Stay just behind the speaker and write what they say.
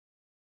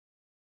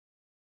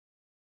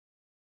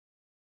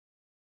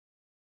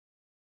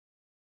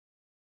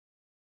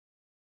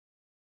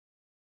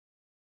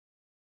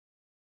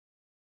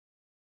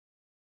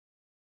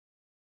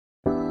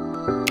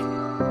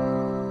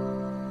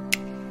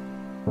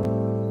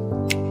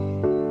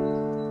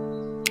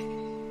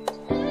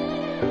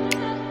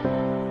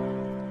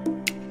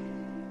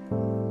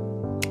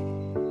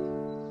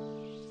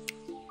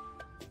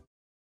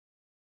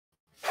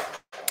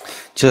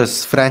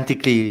Just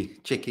frantically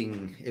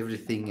checking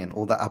everything and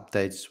all the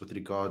updates with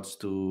regards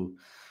to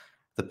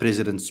the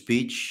president's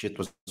speech. It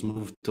was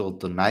moved till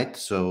tonight,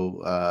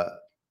 so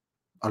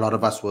a lot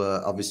of us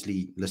were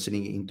obviously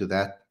listening into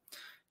that,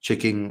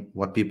 checking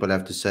what people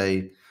have to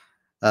say.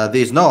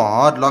 There's no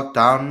hard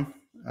lockdown,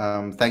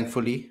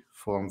 thankfully,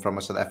 from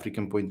a South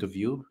African point of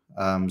view.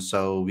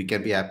 So we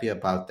can be happy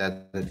about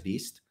that at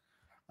least.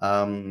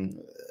 Um,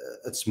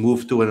 it's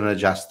moved to an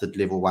adjusted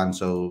level one.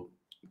 So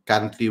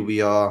currently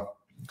we are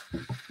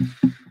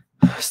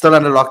still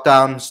under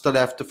lockdown, still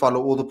have to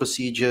follow all the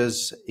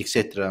procedures,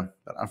 etc.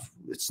 But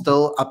it's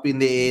still up in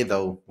the air,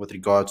 though, with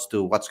regards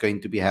to what's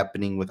going to be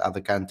happening with other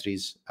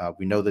countries.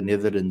 We know the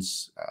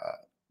Netherlands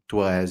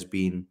tour has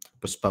been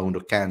postponed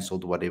or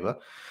cancelled, whatever.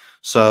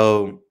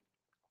 So,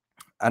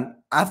 and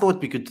I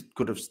thought we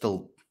could have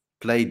still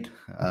played.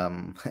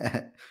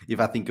 If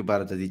I think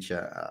about it,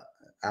 Aditya,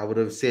 I would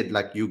have said,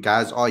 like, you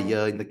guys are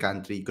here in the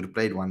country, you could have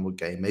played one more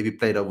game, maybe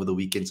played over the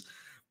weekends,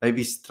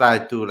 maybe try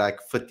to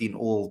like fit in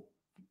all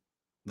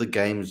the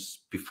games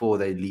before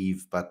they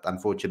leave, but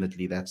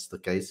unfortunately that's the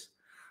case.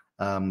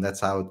 That's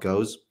how it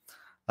goes.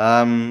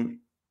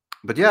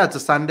 But yeah, it's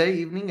a Sunday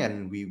evening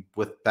and we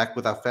with back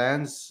with our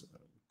fans.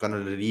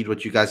 Gonna read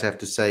what you guys have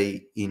to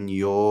say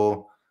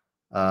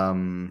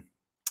um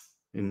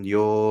in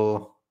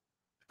your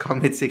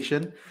comment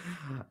section.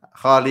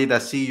 Khalid, I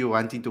see you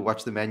wanting to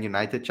watch the Man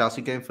United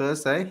Chelsea game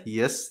first, eh?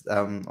 Yes,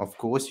 of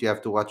course you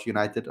have to watch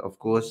United, of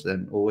course,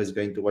 and always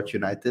going to watch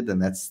United,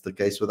 and that's the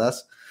case with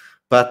us.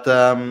 But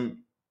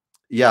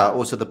yeah,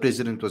 also the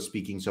president was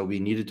speaking, so we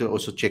needed to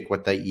also check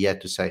what he had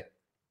to say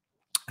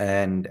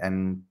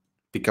and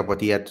pick up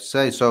what he had to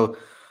say. So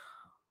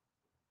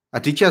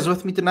Aditya's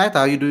with me tonight.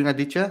 How are you doing,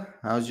 Aditya?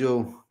 How's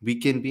your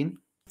weekend been?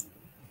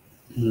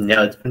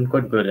 Yeah, it's been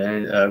quite good,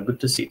 and good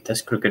to see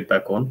Test cricket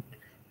back on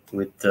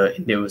with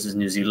India versus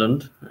New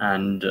Zealand,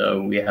 and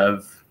we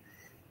have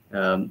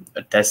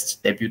a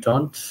Test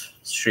debutant,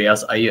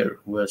 Shreyas Iyer,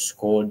 who has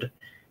scored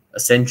a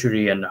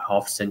century and a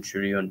half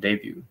century on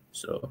debut.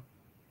 So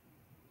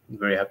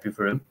very happy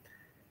for him.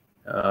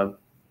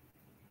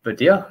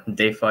 But yeah,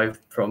 day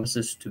 5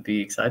 promises to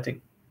be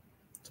exciting.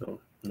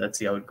 So let's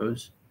see how it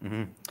goes.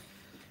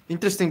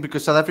 Interesting,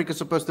 because South Africa is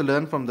supposed to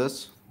learn from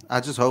this. I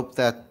just hope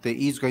that there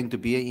is going to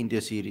be an India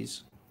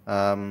series.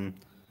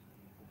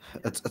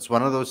 It's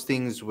one of those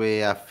things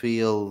where I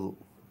feel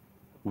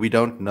we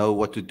don't know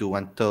what to do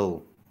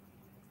until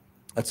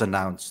it's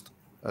announced,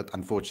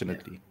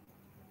 unfortunately.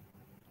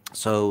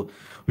 So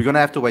we're gonna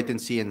have to wait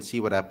and see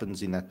what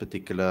happens in that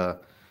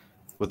particular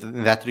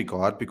in that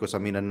regard, because I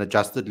mean an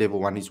adjusted level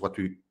one is what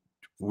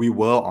we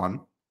were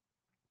on.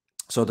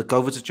 So the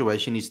COVID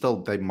situation is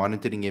still, they're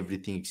monitoring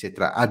everything,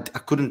 etc. I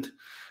couldn't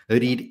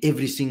read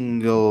every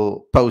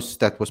single post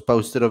that was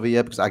posted over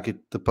here because I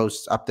get the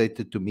posts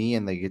updated to me,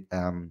 and they get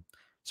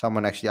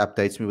someone actually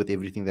updates me with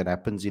everything that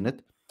happens in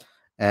it.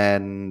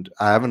 And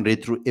I haven't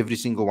read through every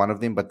single one of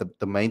them, but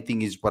the main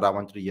thing is what I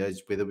wanted to hear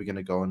is whether we're going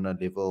to go on a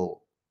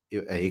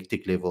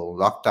hectic level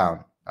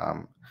lockdown.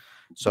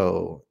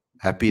 So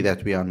happy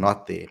that we are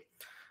not there.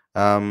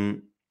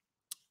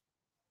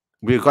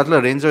 We've got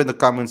Lorenzo in the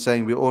comments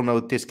saying we all know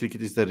Test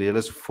cricket is the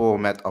realest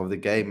format of the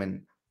game,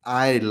 and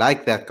I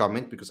like that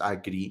comment because I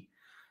agree.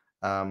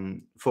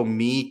 For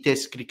me,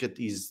 Test cricket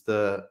is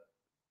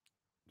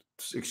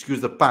excuse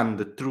the pun,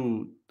 the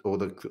true or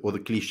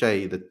the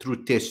cliche, the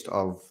true test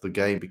of the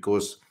game,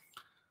 because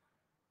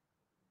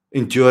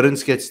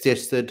endurance gets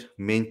tested,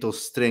 mental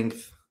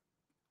strength,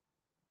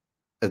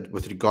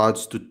 with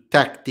regards to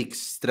tactics,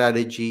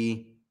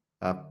 strategy,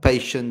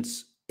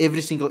 patience.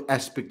 Every single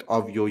aspect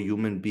of your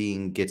human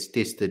being gets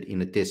tested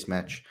in a test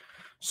match.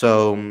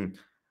 So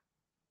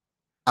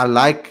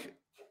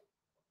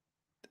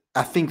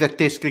I think that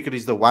test cricket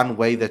is the one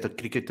way that a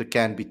cricketer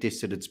can be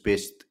tested its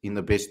best in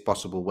the best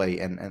possible way.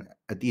 And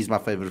it is my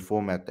favorite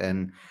format.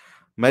 And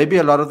maybe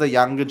a lot of the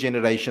younger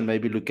generation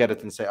maybe look at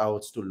it and say, oh,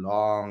 it's too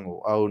long,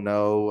 or oh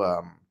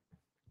no,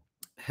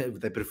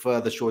 they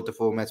prefer the shorter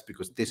formats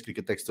because test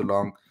cricket takes too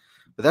long.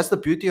 But that's the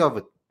beauty of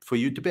it, for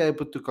you to be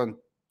able to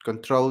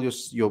control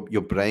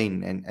your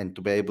brain, and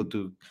to be able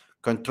to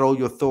control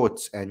your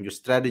thoughts and your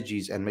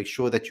strategies, and make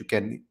sure that you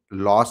can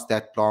last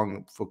that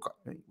long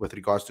with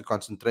regards to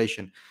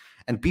concentration,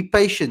 and be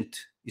patient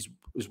is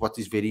what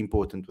is very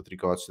important with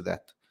regards to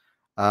that.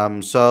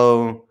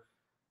 So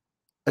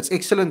it's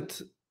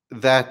excellent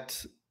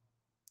that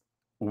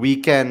we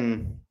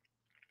can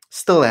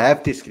still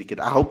have test cricket.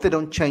 I hope they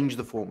don't change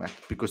the format,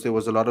 because there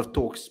was a lot of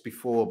talks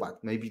before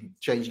about maybe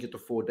changing it to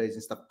 4 days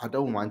and stuff. I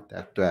don't want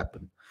that to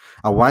happen.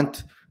 I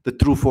want the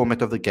true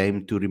format of the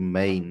game to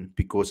remain,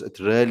 because it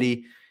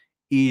really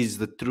is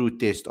the true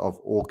test of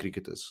all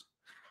cricketers.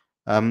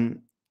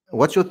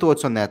 What's your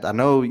thoughts on that? I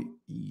know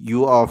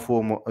you are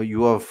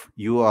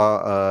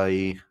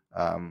a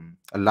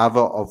lover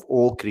of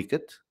all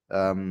cricket,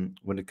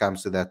 when it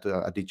comes to that,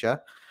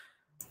 Aditya.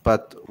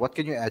 But what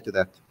can you add to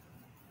that?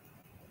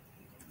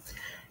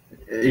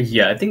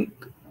 Yeah, I think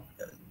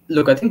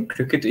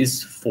cricket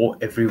is for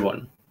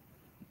everyone.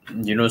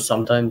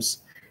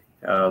 Sometimes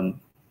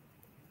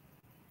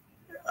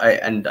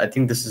I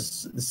think this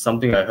is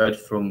something I heard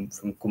from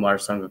Kumar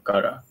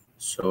Sangakkara.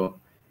 So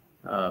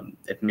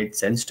it made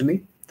sense to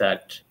me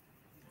that,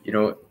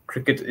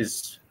 cricket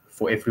is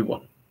for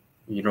everyone.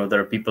 There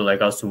are people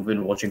like us who've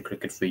been watching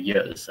cricket for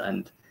years,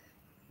 and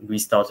we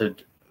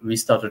started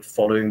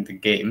following the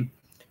game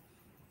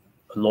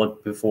a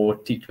lot before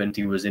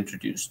T20 was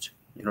introduced.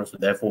 So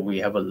therefore we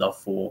have a love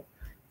for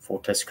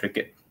Test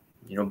cricket.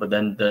 But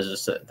then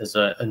there's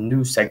a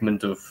new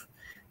segment of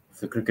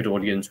the cricket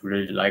audience who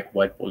really like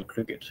white ball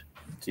cricket.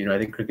 So, I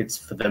think cricket's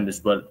for them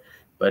as well.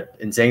 But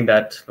in saying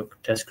that,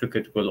 look, Test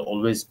cricket will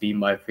always be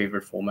my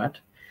favorite format,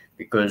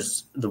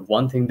 because the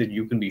one thing that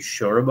you can be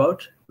sure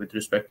about with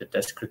respect to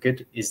Test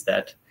cricket is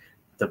that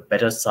the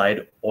better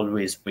side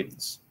always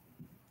wins.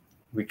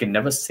 We can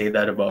never say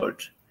that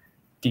about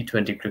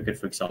T20 cricket,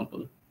 for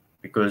example,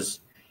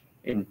 because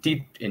in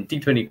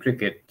T20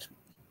 cricket,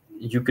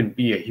 you can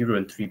be a hero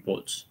in 3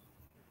 balls.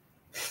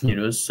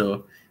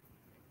 So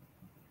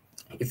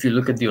if you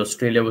look at the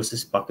Australia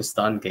versus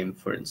Pakistan game,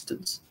 for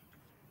instance,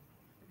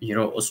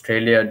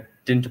 Australia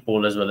didn't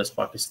bowl as well as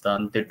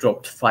Pakistan. They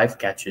dropped 5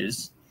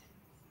 catches,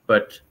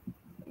 but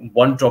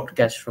 1 dropped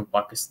catch from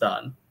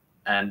Pakistan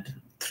and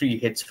 3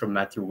 hits from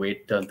Matthew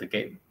Wade turned the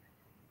game.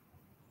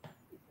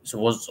 So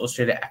was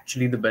Australia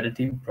actually the better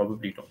team?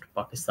 Probably not.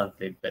 Pakistan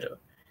played better.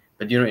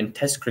 But, in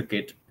Test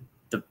cricket,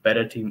 the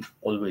better team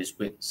always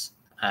wins.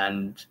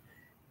 And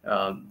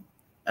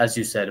as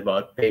you said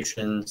about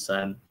patience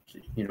and,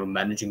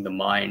 managing the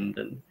mind,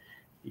 and,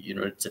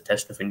 it's a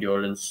test of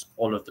endurance,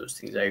 all of those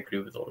things. I agree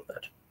with all of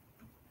that.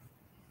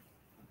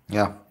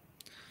 Yeah.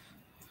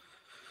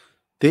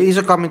 There is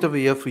a comment over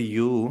here for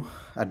you,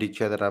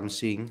 Aditya, that I'm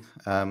seeing.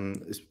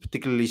 It's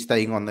particularly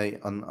staying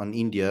on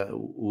India.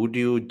 Who do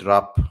you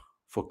drop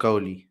for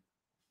Kohli?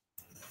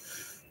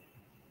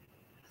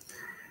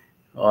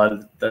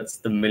 That's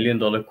the $1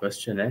 million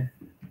question, eh?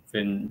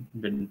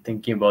 Been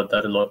thinking about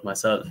that a lot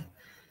myself.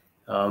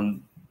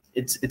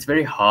 It's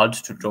very hard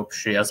to drop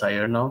Shreyas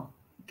Iyer now,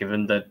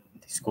 given that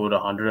he scored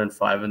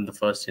 105 in the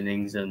first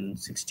innings and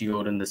 60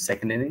 odd in the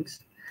second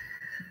innings.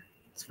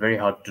 It's very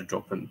hard to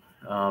drop him.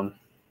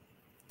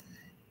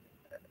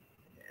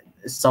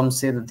 Some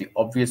say that the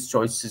obvious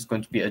choice is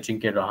going to be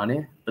Ajinkya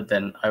Rahane, but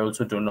then I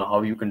also don't know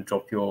how you can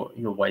drop your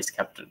vice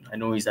captain. I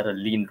know he's had a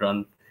lean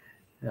run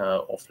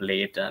of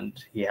late,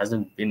 and he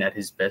hasn't been at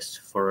his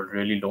best for a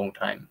really long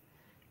time.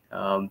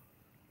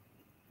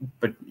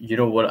 But you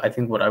know what? I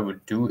think what I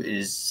would do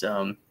is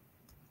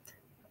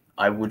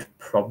I would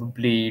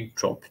probably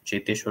drop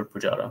Cheteshwar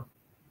Pujara.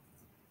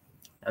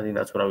 I think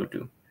that's what I would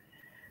do.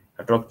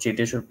 I drop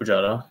Cheteshwar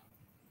Pujara,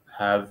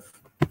 have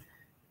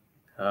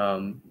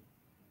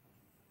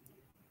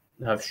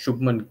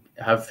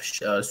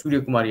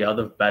Surya Kumar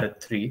Yadav bat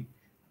at 3,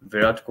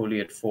 Virat Kohli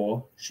at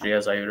 4,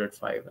 Shreyas Iyer at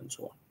 5, and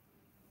so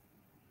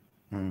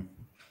on.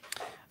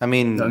 I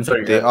mean, No, I'm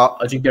sorry,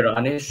 Ajinkya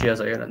Rahane,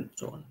 Shreyas Iyer, and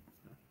so on.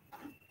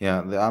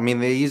 Yeah, I mean,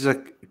 there is a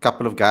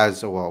couple of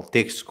guys, well,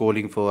 text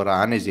calling for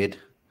Rahane's head.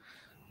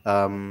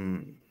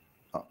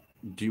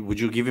 Would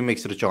you give him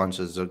extra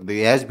chances?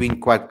 There has been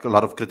quite a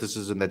lot of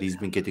criticism that he's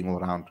been getting all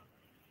around.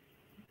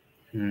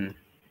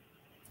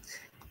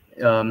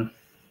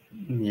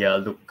 Yeah,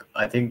 look,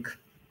 I think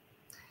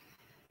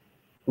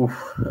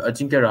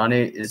Ajinkya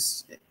Rahane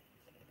is,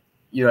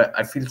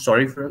 I feel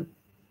sorry for him,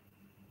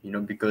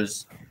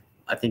 because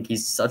I think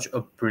he's such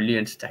a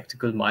brilliant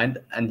tactical mind,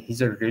 and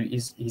he's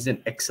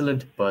an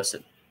excellent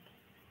person,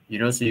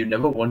 so you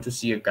never want to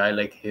see a guy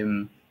like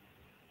him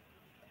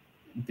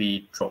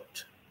be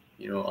dropped,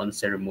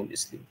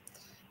 unceremoniously.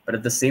 But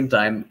at the same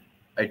time,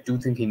 I do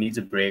think he needs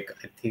a break.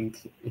 I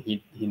think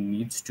he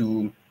needs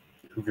to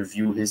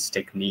review his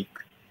technique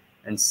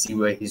and see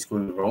where he's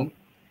going wrong,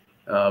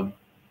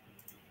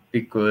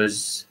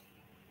 because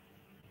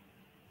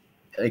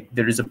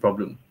there is a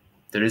problem.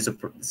 There is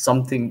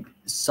something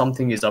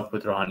is up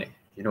with Rahane,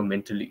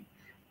 mentally,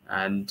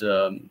 and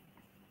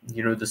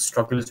the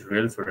struggle is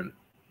real for him.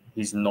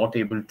 He's not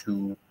able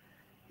to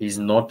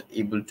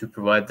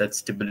provide that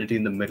stability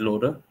in the middle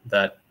order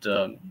that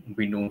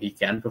we know he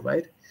can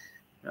provide.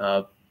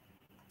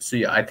 So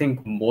yeah, I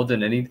think more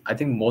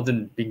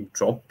than being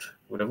dropped,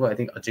 whatever, I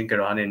think Ajinkya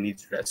Rahane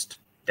needs rest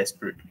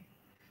desperately.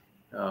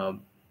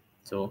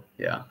 So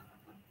yeah.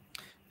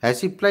 Has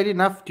he played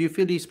enough? Do you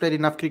feel he's played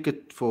enough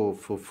cricket for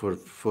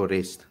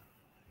rest?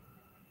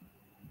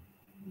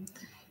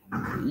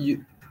 He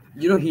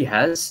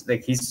has,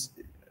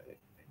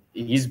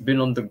 he's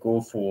been on the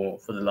go for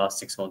the last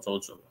 6 months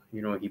also.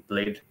 He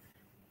played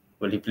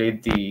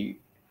the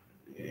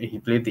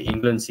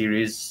England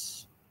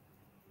series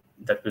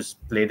that was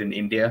played in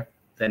India.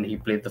 Then he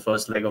played the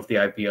first leg of the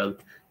IPL.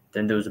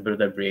 Then there was a bit of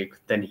that break.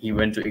 Then he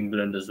went to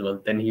England as well.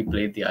 Then he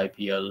played the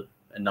IPL,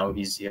 and now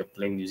he's here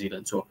playing New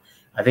Zealand. So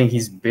I think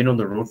he's been on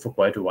the road for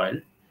quite a while.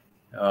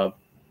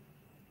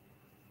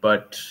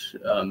 But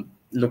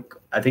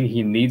look, I think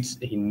he needs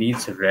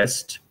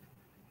rest.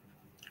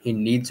 He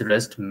needs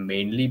rest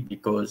mainly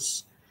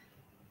because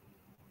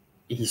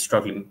he's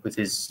struggling with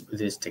his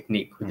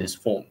technique, with his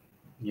form.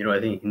 I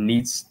think he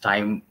needs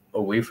time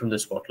away from the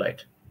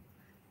spotlight.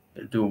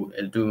 it'll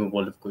do a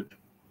world of good.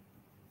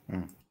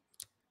 Mm.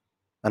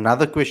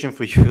 Another question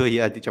for you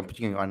here. I think I'm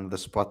putting you on the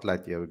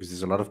spotlight here because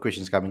there's a lot of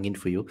questions coming in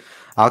for you.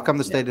 How come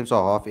the Yeah. stadiums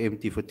are half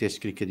empty for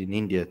Test cricket in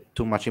India?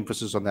 Too much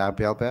emphasis on the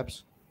IPL,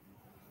 perhaps?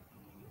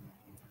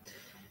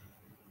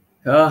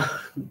 Uh,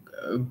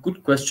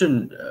 Good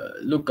question.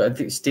 Look, I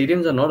think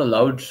stadiums are not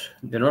allowed.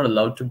 They're not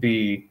allowed to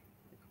be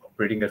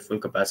operating at full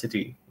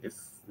capacity, if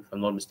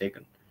I'm not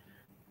mistaken,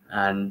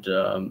 and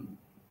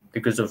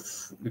because of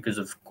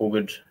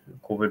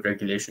COVID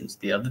regulations.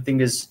 The other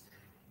thing is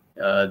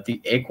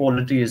the air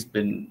quality has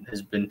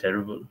been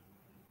terrible,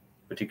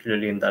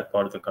 particularly in that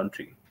part of the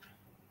country.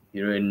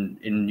 In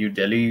New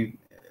Delhi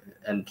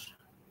and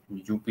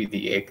UP,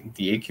 the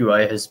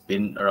AQI has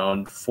been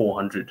around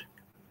 400.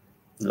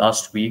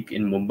 Last week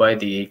in Mumbai,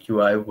 the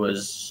AQI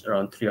was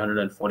around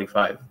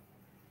 345.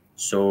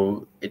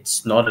 So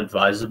it's not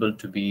advisable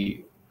to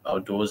be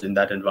outdoors in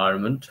that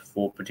environment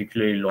for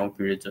particularly long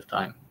periods of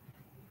time.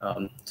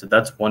 So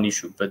that's one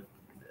issue. But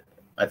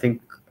I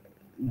think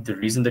the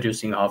reason that you're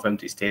seeing half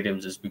empty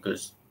stadiums is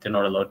because they're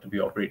not allowed to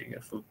be operating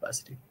at full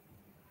capacity.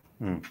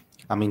 Mm.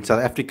 I mean,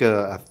 South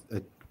Africa,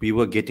 we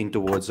were getting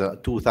towards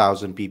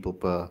 2,000 people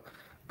per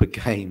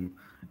game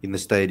in the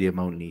stadium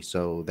only.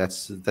 So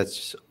that's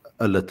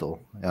a little.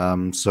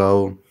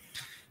 So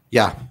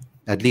yeah,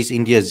 at least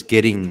India is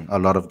getting a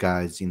lot of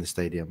guys in the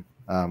stadium.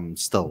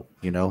 Still,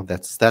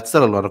 that's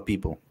still a lot of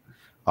people.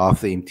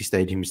 Half the empty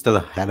stadium is still a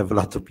hell of a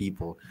lot of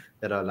people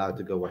that are allowed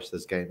to go watch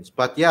those games.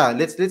 But yeah,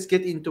 let's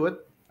get into it.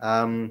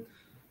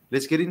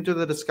 Let's get into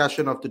the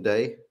discussion of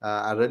today.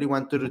 I really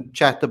wanted to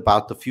chat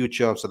about the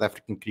future of South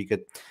African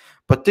cricket,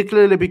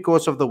 particularly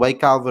because of the way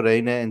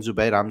Verreynne and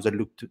Zubayr Hamza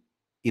looked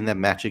in the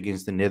match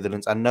against the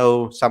Netherlands. I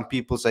know some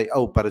people say,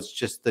 "Oh, but it's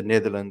just the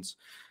Netherlands."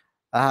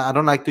 I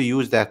don't like to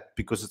use that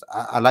because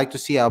I like to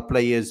see our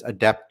players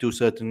adapt to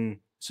certain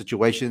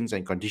situations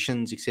and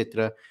conditions,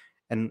 etc.,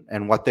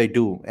 and what they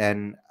do.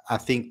 And I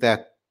think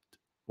that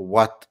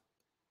what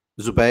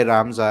Zubayr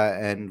Hamza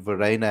and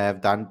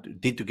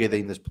Verreynne did together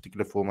in this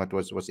particular format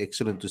was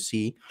excellent to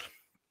see.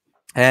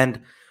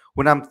 And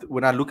when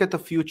I look at the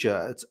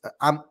future,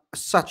 I'm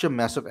such a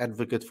massive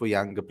advocate for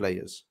younger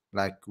players.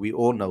 Like we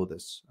all know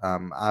this.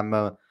 I'm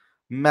a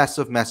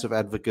massive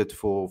advocate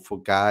for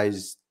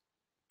guys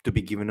to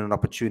be given an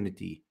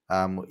opportunity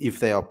if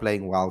they are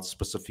playing well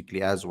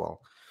specifically as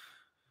well.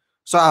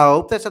 So I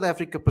hope that South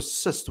Africa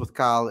persists with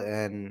Carl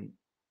and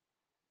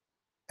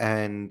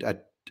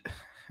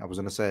I was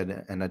going to say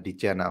an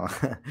Aditya now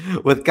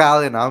with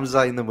Carl and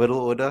Hamza in the middle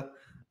order,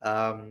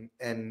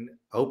 and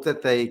hope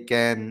that they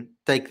can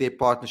take their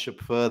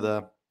partnership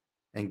further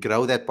and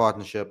grow that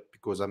partnership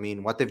because I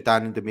mean what they've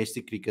done in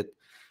domestic cricket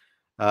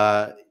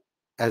uh,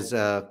 as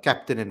a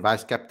captain and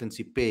vice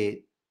captaincy pair,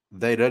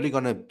 they're really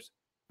going to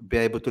be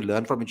able to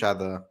learn from each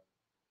other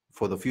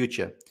for the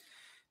future.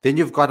 Then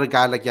you've got a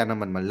guy like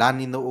Yanaman Malan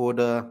in the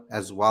order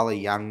as well, a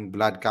young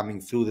blood coming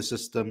through the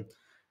system.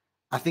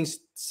 I think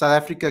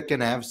South Africa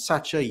can have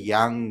such a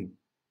young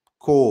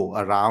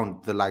core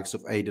around the likes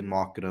of Aiden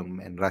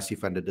Markram and Rassie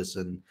van der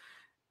Dussen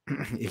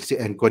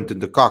and Quentin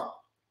de Kock.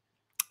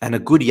 And a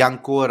good young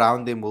core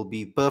around them will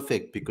be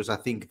perfect because I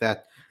think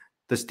that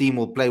this team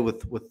will play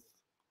with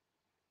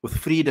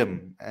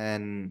freedom.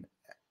 And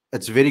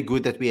it's very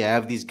good that we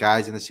have these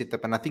guys in the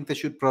setup. And I think they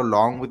should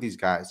prolong with these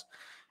guys.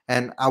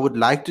 And I would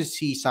like to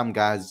see some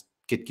guys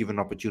get given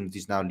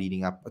opportunities now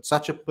leading up. It's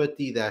such a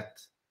pity that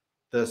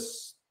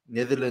this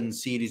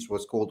Netherlands series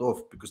was called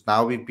off because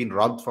now we've been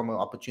robbed from an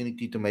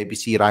opportunity to maybe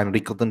see Ryan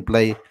Rickelton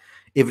play.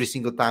 Every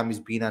single time he's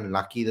been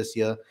unlucky this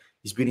year.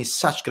 He's been in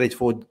such great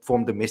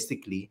form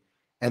domestically,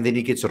 and then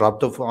he gets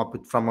robbed of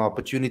from an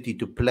opportunity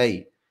to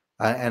play.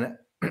 And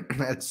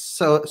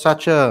it's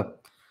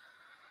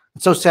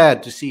it's so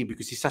sad to see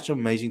because he's such an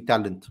amazing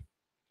talent.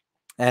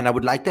 And I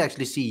would like to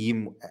actually see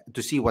him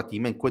to see what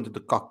him and Quentin de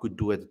Kock could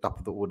do at the top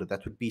of the order.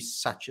 That would be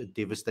such a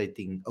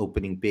devastating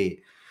opening pair,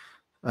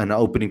 an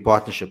opening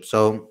partnership.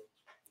 So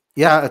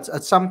yeah,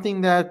 it's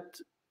something that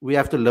we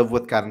have to live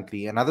with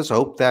currently. And others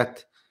hope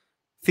that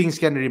things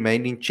can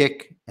remain in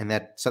check and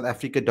that South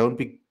Africa don't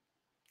be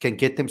can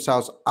get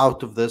themselves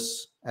out of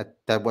this at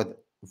that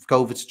what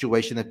COVID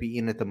situation that we're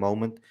in at the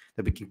moment,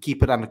 that we can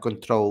keep it under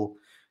control,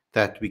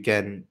 that we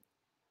can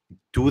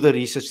do the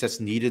research that's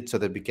needed so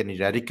that we can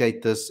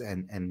eradicate this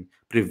and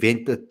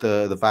prevent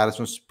the virus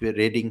from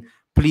spreading.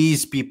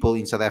 Please, people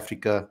in South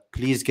Africa,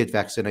 please get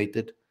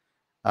vaccinated.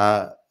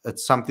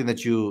 It's something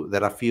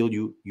that I feel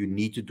you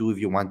need to do if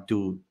you want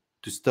to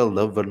still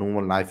live a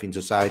normal life in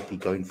society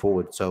going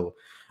forward. So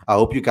I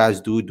hope you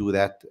guys do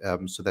that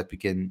so that we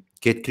can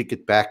get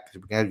cricket back,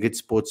 we can get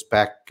sports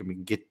back, and we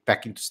can get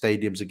back into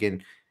stadiums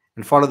again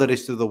and follow the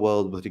rest of the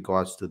world with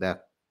regards to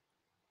that.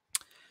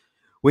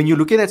 When you're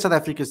looking at South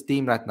Africa's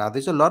team right now,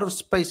 there's a lot of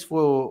space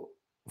for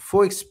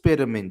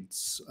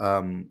experiments,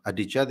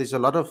 Aditya. There's a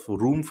lot of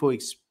room for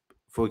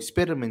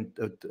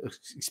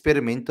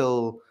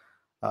experimental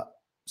uh,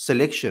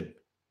 selection.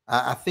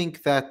 I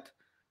think that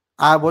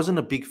I wasn't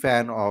a big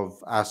fan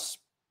of us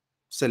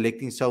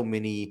selecting so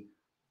many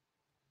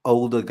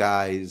older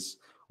guys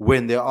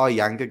when there are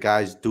younger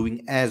guys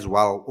doing as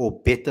well or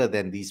better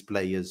than these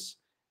players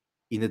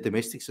in the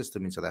domestic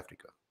system in South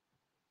Africa?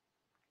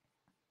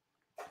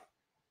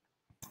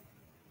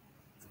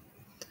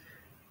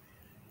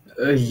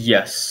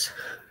 Yes,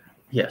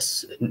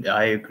 yes,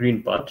 I agree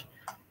in part.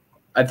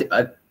 I, th-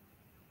 I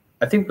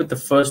I think with the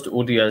first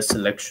ODI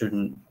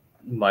selection,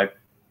 my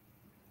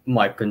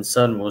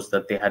concern was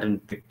that they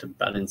hadn't picked a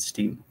balanced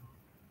team.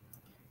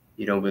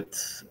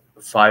 With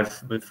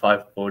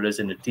five bowlers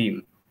in a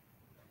team,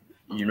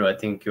 I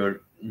think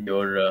you're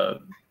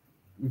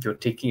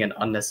taking an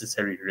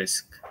unnecessary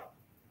risk,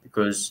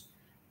 because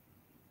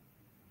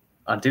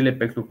Antile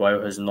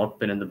Peklupayo has not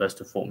been in the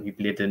best of form. He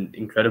played an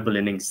incredible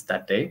innings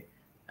that day,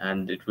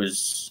 and it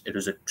was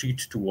a treat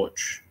to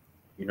watch.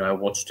 I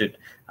watched it.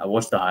 I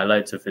watched the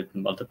highlights of it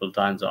multiple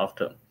times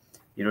after.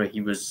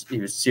 He was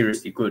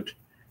seriously good.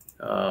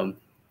 Um,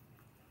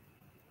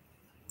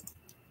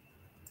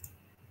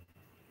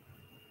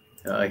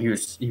 he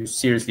was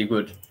seriously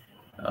good.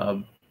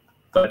 Um,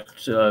 but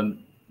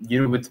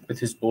with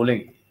his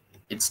bowling,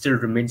 it still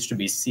remains to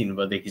be seen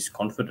whether he's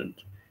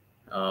confident.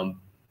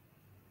 Um,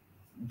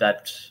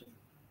 that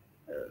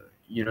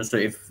so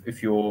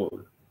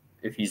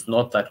if he's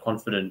not that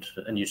confident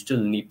and you still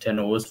need 10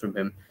 overs from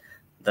him,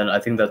 then I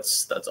think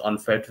that's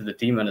unfair to the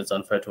team and it's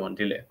unfair to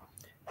Andile.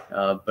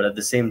 But at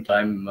the same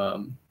time,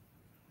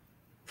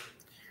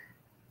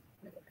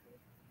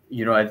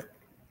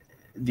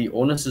 the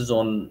onus is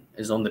on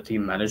the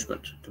team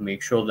management to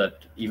make sure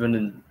that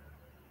even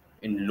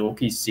in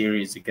Loki's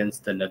series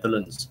against the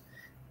Netherlands,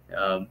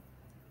 um,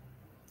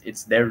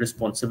 it's their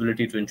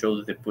responsibility to ensure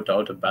that they put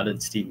out a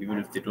balanced team, even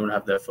if they don't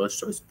have their first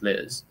choice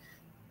players.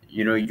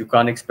 You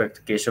can't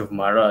expect Keshav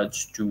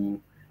Maharaj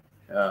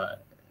uh,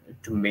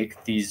 to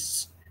make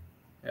these.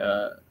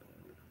 Uh,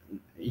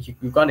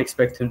 you can't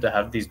expect him to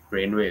have these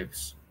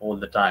brainwaves all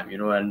the time,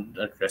 and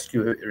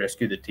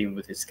rescue the team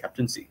with his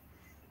captaincy.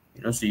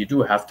 So you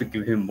do have to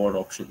give him more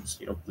options.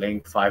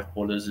 Playing five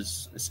bowlers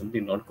is simply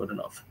not good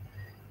enough.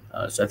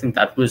 So I think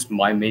that was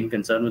my main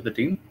concern with the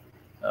team.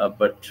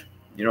 But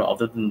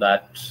other than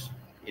that,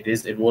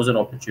 it was an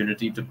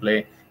opportunity to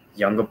play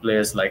younger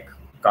players like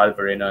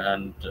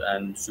Verreynne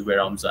and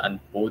Zubayr Hamza, and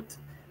both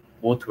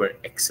were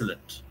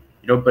excellent.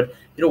 But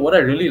what I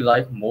really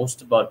like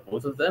most about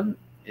both of them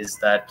is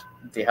that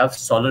they have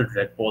solid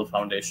red ball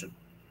foundation.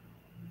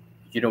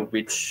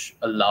 Which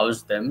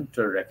allows them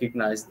to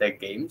recognize their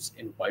games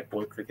in white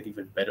ball cricket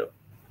even better.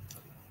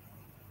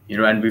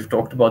 And we've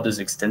talked about this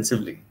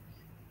extensively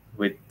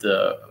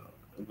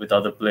with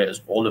other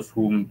players, all of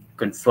whom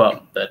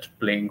confirm that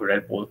playing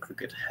red ball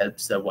cricket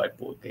helps their white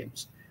ball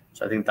games.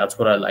 So I think that's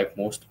what I like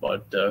most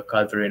about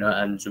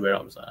Verreynne and Zubair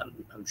Hamza,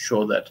 and I'm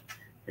sure that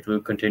it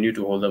will continue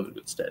to hold them in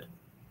good stead.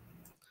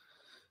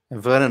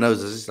 And Vernon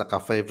knows this is like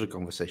our favorite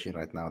conversation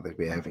right now that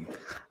we're having.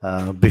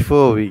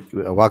 Before we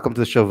welcome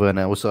to the show,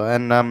 Vernon. Also,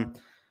 and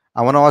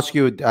I want to ask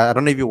you. I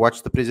don't know if you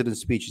watched the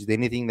president's speech. Is there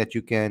anything that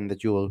you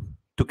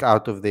took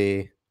out of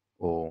there,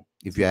 or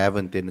if you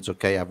haven't, then it's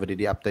okay. I've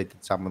already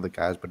updated some of the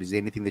guys. But is there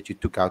anything that you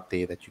took out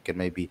there that you can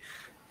maybe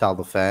tell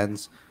the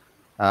fans?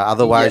 Yeah,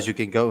 Otherwise, you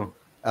can go.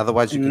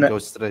 Otherwise, you can no, go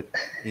straight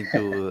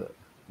into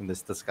in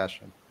this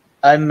discussion.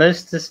 I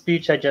missed the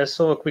speech. I just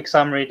saw a quick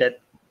summary that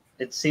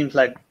it seems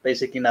like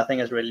basically nothing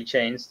has really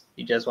changed.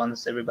 He just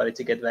wants everybody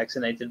to get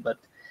vaccinated, but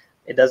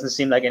it doesn't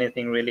seem like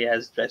anything really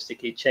has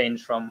drastically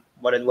changed from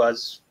what it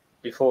was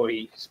before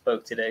he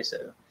spoke today.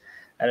 So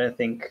I don't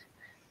think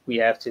we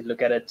have to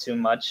look at it too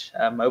much.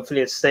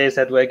 Hopefully, it stays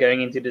that way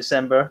going into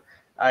December.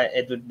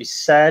 It would be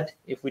sad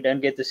if we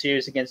don't get the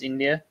series against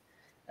India.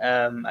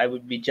 I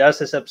would be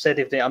just as upset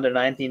if the under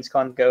 19s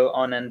can't go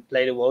on and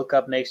play the World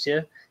Cup next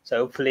year. So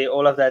hopefully,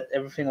 all of that,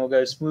 everything will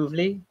go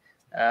smoothly.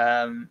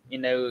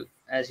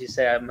 As you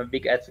say, I'm a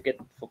big advocate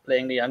for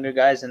playing the younger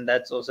guys, and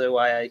that's also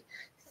why I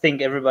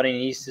think everybody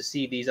needs to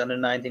see these under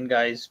 19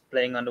 guys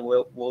playing on the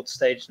world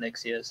stage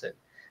next year. So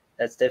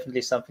that's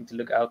definitely something to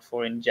look out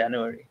for in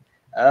January.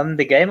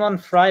 The game on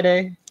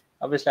Friday,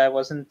 obviously, I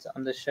wasn't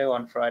on the show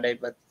on Friday,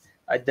 but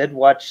I did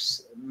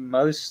watch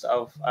most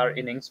of our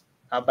innings,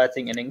 our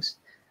batting innings.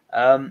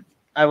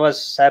 I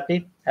was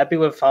happy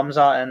with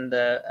Hamza and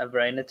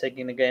Verreynne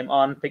taking the game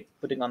on,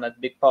 putting on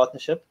that big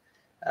partnership.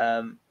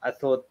 I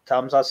thought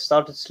Hamza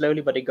started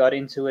slowly, but he got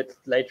into it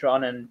later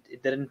on, and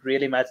it didn't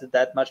really matter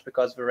that much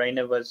because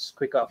Verreynne was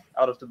quick out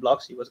of the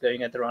blocks. He was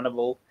going at the runner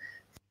ball,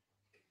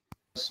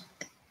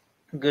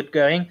 good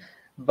going.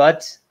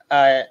 But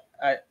I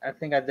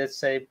think I did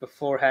say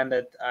beforehand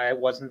that I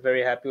wasn't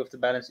very happy with the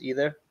balance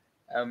either.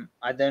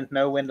 I don't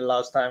know when the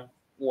last time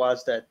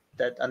was that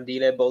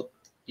Andile bowled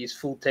these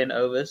full 10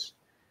 overs.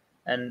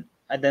 And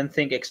I don't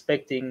think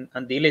expecting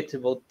Andile to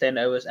bowl 10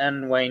 overs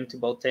and Wayne to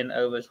bowl 10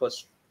 overs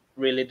was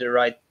really the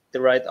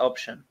right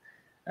option.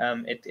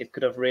 It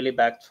could have really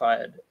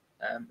backfired,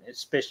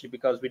 especially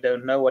because we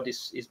don't know what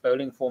his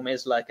bowling form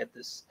is like at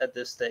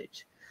this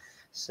stage.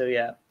 So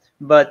yeah,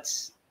 but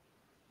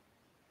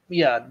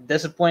yeah,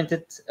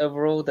 disappointed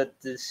overall that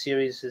the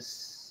series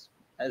is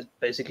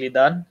basically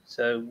done.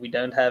 So we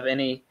don't have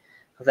any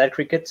that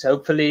cricket.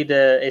 Hopefully,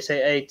 the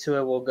SAA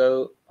tour will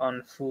go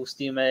on full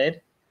steam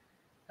ahead.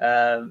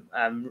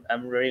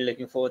 I'm really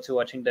looking forward to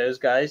watching those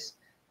guys.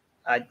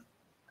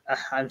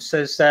 I'm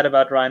so sad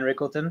about Ryan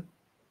Rickleton.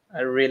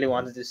 I really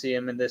wanted to see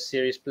him in this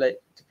series play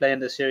in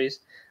the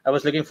series. I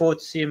was looking forward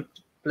to see him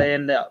play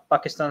in the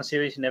Pakistan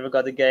series. He never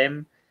got the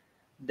game.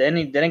 Then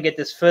he didn't get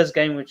this first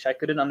game, which I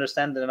couldn't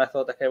understand. And I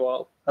thought, okay,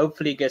 well,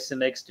 hopefully he gets the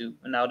next two.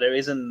 And now there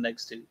isn't the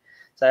next two.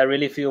 So I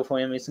really feel for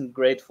him. He's in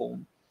great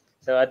form.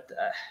 So,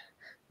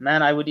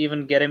 man, I would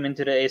even get him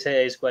into the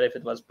SAA squad if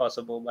it was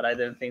possible. But I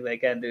don't think they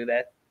can do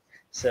that.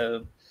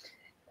 So,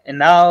 and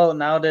now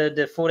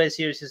the 4-day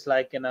series is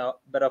like, bit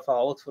of a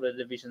halt for the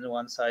Division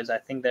 1 sides. I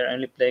think they're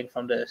only playing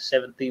from the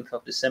 17th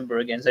of December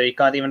again. So you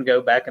can't even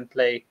go back and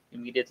play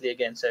immediately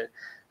again. So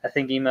I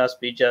think he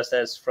must be just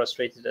as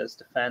frustrated as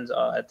the fans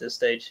are at this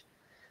stage.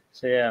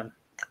 So, yeah.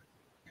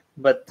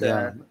 But,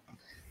 it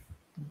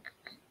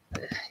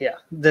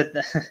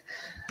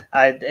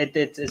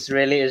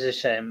really is a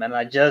shame. And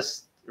I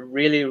just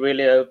really,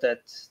 really hope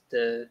that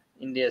the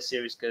India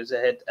series goes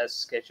ahead as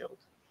scheduled.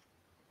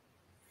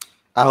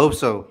 I hope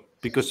so,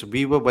 because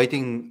we were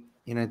waiting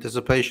in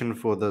anticipation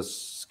for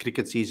this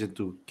cricket season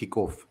to kick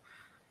off.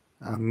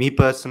 Me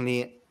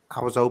personally,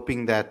 I was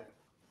hoping that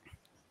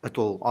it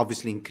will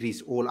obviously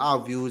increase all our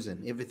views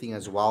and everything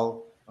as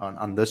well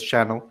on this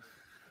channel.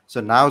 So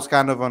now it's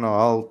kind of on a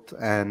halt,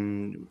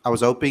 and I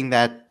was hoping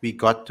that we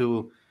got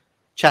to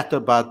chat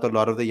about a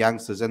lot of the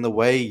youngsters and the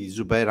way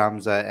Zubayr,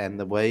 Hamza, and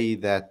the way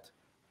that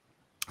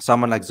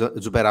someone like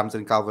Zubayr, Hamza,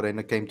 and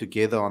Verreynne came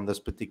together in this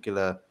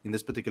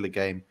particular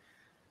game.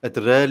 It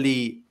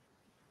really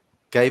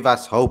gave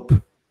us hope,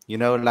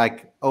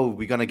 like, oh,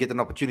 we're going to get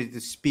an opportunity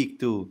to speak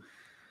to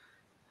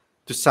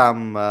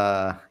some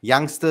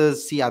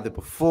youngsters, see how they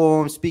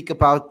perform, speak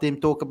about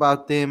them, talk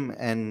about them,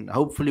 and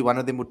hopefully one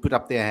of them would put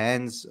up their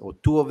hands, or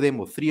two of them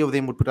or three of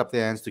them would put up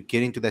their hands to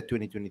get into that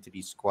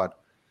 2023 squad.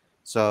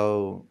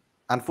 So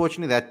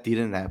unfortunately that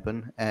didn't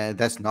happen, and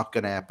that's not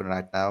going to happen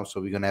right now.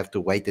 So we're going to have to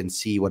wait and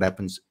see what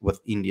happens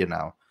with India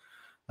now.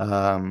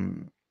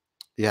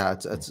 Yeah,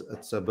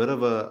 it's a bit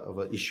of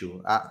an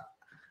issue. I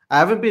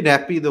haven't been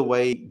happy the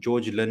way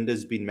George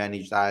Linder's been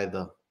managed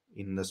either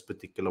in this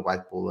particular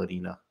white ball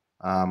arena.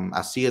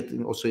 I see it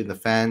also in the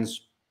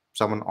fans.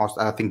 Someone asked,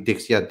 I think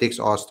Dix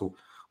asked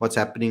what's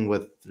happening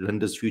with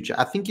Linder's future.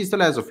 I think he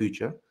still has a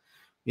future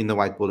in the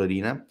white ball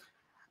arena.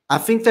 I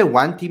think they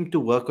want him to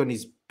work on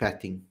his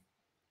batting.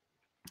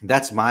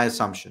 That's my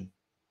assumption.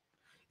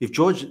 If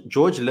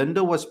George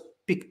Linder was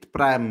picked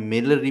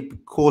primarily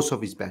because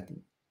of his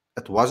batting,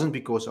 it wasn't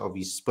because of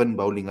his spin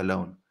bowling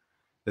alone.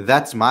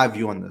 That's my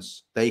view on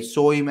this. They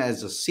saw him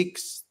as a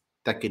six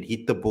that could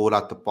hit the ball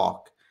out the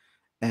park.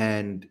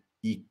 And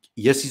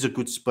yes, he's a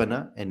good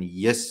spinner. And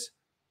yes,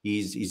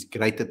 he's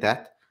great at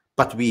that.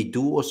 But we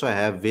do also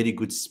have very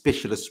good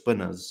specialist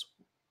spinners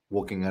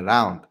walking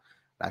around,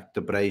 like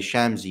Zubayr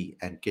Shamsi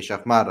and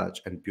Keshav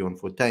Maharaj and Bjorn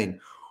Fortuin,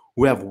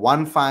 who have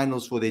won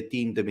finals for their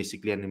team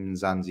domestically and in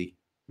Mzansi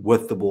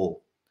with the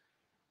ball.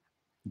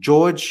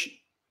 George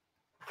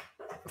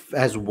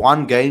has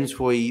won games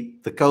for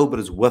the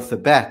Cobras with the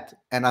bat.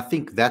 And I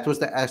think that was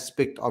the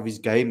aspect of his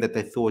game that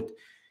they thought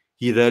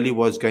he really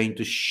was going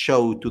to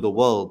show to the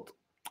world.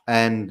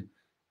 And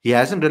he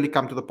hasn't really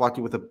come to the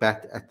party with a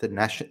bat at the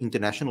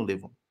international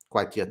level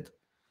quite yet.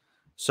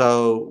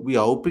 So we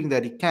are hoping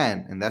that he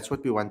can. And that's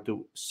what we want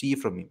to see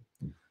from him.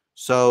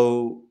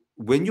 So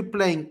when you're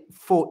playing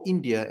for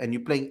India and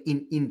you're playing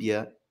in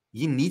India,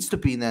 he needs to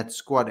be in that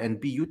squad and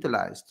be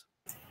utilized.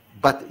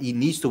 But he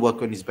needs to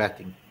work on his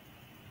batting.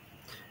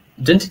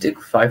 Didn't he take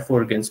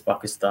 5-4 against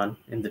Pakistan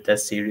in the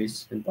Test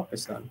series in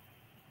Pakistan?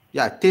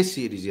 Yeah, Test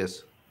series,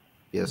 yes.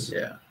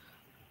 Yeah.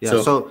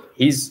 So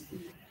he's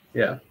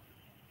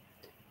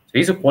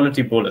he's a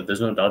quality bowler.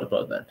 There's no doubt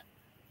about that.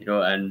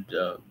 And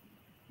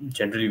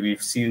generally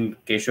we've seen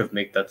Keshav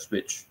make that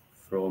switch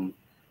from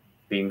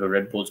being a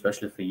red ball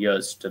specialist for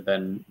years to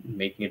then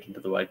making it into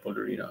the white ball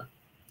arena.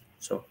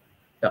 So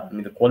yeah, I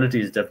mean the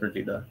quality is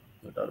definitely there.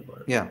 No doubt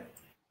about it.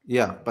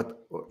 Yeah. But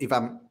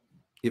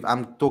if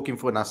I'm talking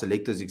for our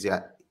selectors,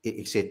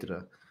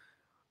 etc.,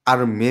 I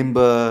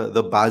remember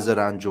the buzz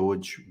around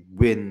George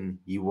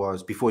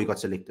before he got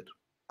selected.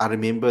 I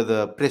remember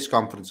the press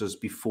conferences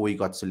before he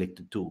got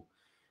selected too.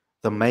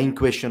 The main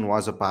question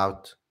was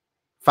about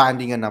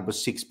finding a number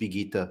 6 big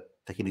hitter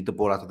that can hit the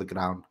ball out of the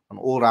ground, an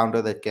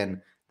all-rounder that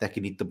can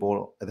hit the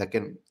ball, that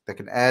can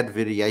add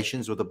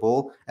variations with the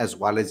ball as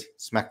well as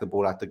smack the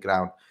ball out the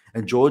ground.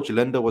 And George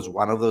Linder was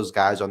one of those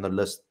guys on the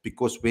list,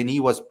 because when he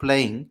was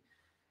playing,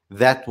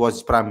 that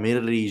was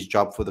primarily his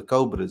job for the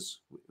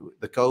Cobras.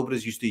 The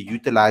Cobras used to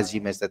utilize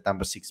him as that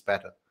number 6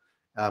 batter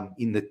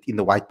in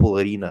the white ball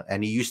arena,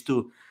 and he used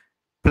to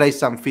play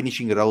some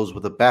finishing roles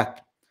with the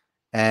bat.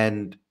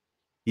 And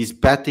his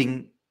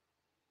batting,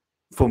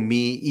 for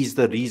me, is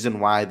the reason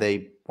why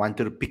they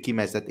wanted to pick him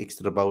as that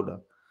extra bowler.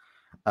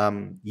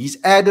 He's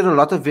added a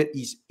lot of it.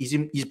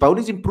 His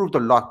bowling's improved a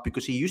lot,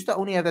 because he used to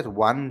only have that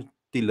one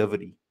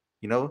delivery.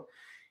 He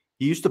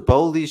used to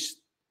bowl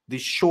these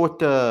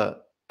shorter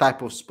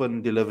type of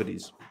spin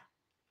deliveries,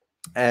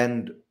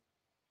 and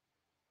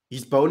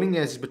his bowling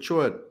has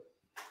matured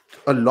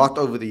a lot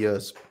over the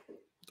years.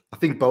 I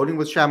think bowling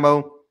with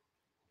Shamo,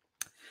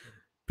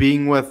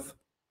 being with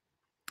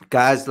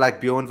guys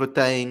like Bjorn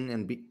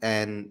Verreynne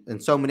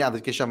and so many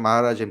others, Keshav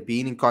Maharaj, and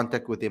being in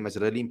contact with him has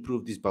really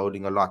improved his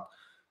bowling a lot.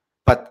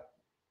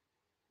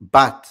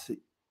 But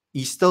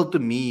he still, to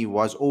me,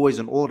 was always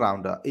an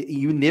all-rounder.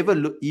 He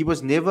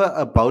was never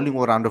a bowling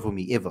all-rounder for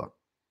me ever.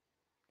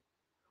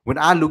 When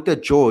I looked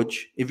at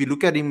George, if you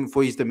look at him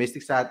for his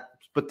domestic side,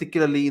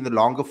 particularly in the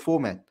longer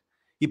format,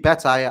 he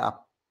bats higher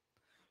up.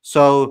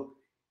 So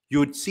you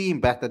would see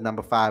him bat at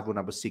number 5 or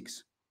number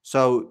 6.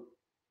 So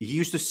he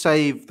used to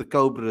save the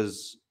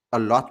Cobras a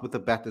lot with the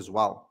bat as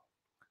well.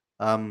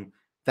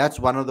 That's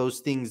one of those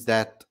things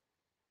that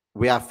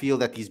where I feel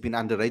that he's been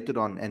underrated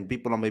on, and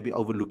people are maybe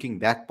overlooking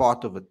that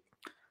part of it.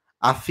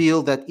 I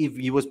feel that if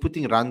he was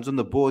putting runs on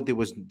the board, it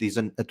was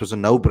a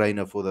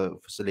no-brainer for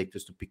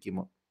selectors to pick him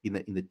up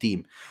in the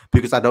team,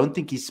 because I don't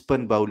think his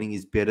spin bowling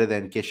is better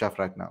than Keshav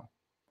right now.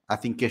 I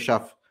think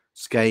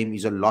Keshav's game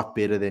is a lot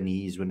better than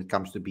he is when it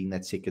comes to being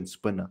that second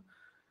spinner.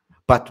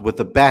 But with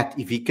the bat,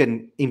 if he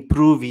can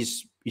improve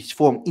his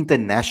form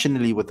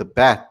internationally with the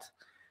bat,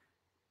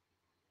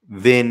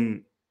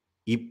 then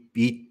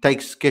he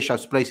takes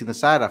Keshav's place in the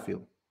side, I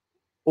feel.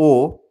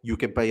 Or you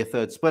can pay a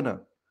third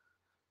spinner.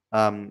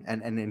 And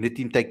let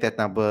him take that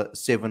number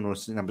 7 or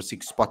number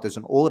 6 spot as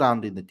an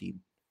all-round in the team.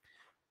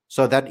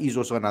 So that is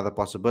also another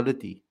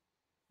possibility.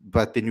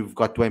 But then you've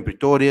got Dwayne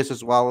Pretorius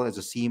as well as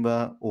a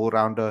seamer,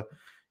 all-rounder.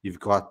 You've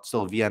got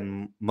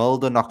Sylvian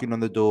Mulder knocking on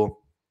the door.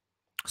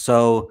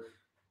 So,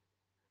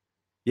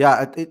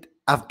 yeah,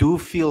 I do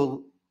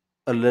feel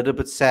a little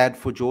bit sad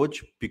for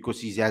George,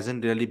 because he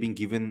hasn't really been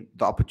given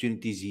the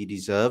opportunities he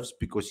deserves,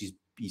 because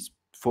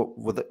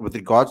with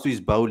regards to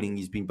his bowling,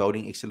 he's been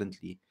bowling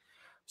excellently.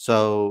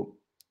 So,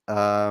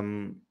 yeah,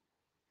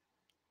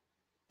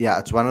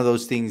 it's one of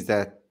those things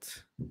that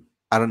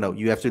I don't know.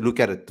 You have to look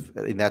at it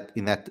in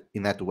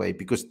that way,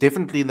 because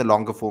definitely in the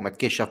longer format,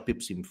 Keshav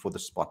pips him for the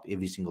spot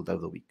every single day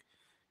of the week.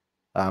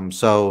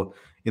 So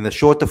in the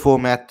shorter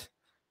format,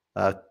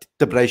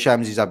 Zubayr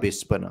Shams is our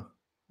best spinner.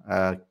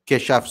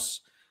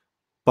 Keshav's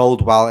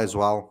bowled well as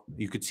well.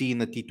 You could see in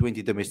the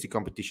T20 domestic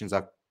competitions,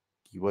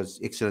 he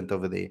was excellent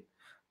over there.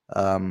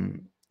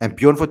 And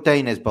Bjorn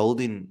Verreynne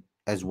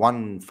has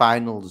won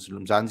finals,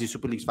 Mzansi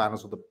Super League's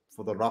finals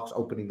for the Rocks,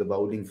 opening the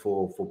bowling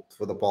for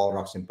the Paul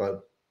Rocks, and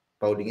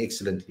bowling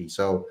excellently.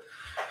 So,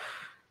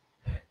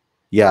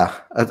 yeah,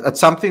 it's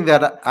something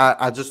that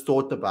I just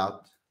thought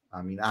about.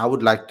 I mean, I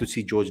would like to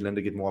see George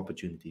Linder get more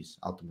opportunities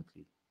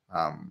ultimately.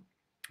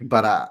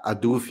 But I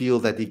do feel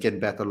that he can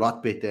bat a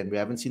lot better, and we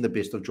haven't seen the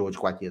best of George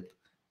quite yet,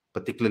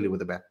 particularly with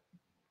the bat.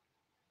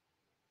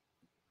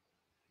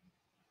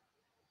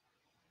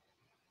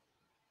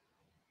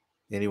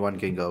 Anyone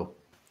can go.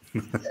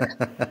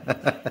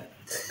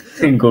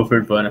 Go for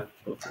it, Bwana.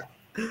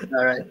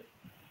 All right.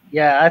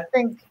 Yeah, I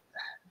think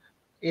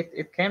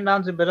it came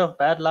down to a bit of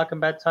bad luck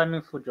and bad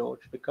timing for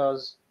George,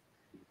 because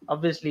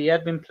obviously he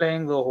had been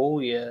playing the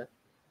whole year,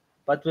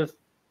 but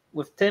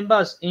with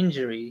Temba's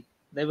injury,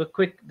 they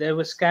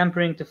were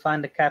scampering to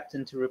find a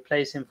captain to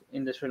replace him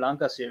in the Sri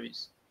Lanka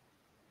series,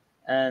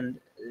 and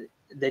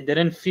they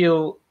didn't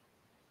feel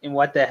in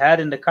what they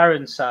had in the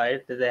current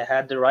side that they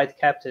had the right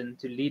captain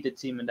to lead the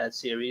team in that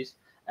series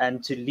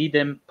and to lead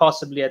them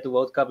possibly at the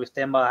World Cup if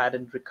Temba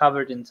hadn't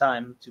recovered in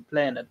time to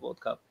play in that World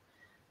Cup.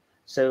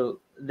 So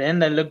then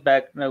they look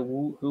back,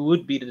 who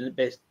would be the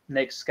best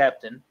next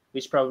captain,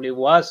 which probably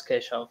was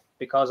Keshav,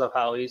 because of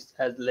how he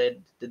has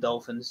led the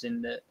Dolphins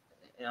on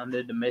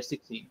the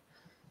domestic team.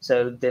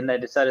 So then they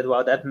decided,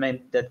 well, that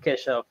meant that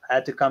Keshav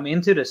had to come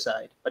into the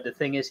side. But the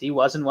thing is, he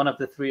wasn't one of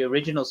the 3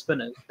 original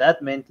spinners.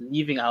 That meant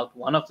leaving out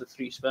one of the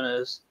 3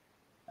 spinners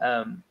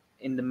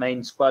in the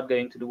main squad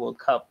going to the World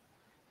Cup.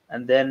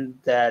 And then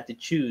they had to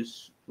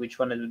choose which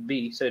one it would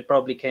be. So it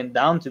probably came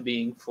down to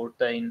being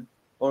Verreynne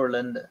or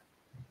Linder.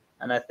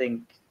 And I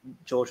think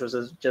George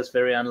was just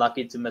very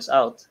unlucky to miss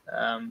out.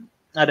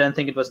 I don't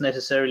think it was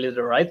necessarily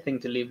the right thing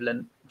to leave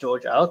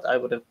George out. I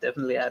would have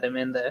definitely had him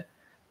in there.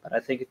 But I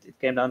think it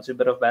came down to a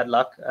bit of bad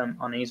luck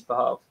on his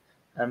behalf.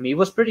 He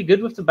was pretty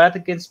good with the bat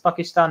against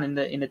Pakistan in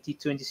the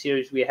T20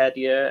 series we had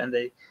here. And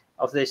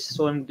after they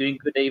saw him doing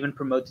good, they even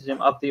promoted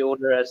him up the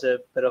order as a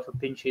bit of a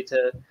pinch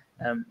hitter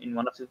in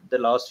one of the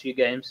last few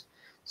games.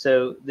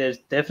 So there's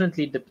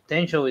definitely the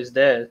potential is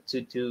there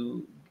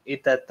to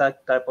hit that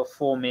type of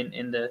form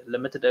in the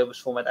limited overs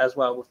format as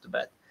well with the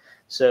bat.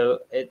 So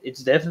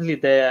it's definitely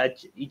there.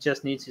 He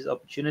just needs his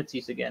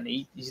opportunities again.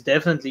 He's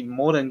definitely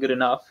more than good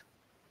enough.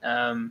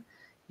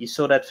 You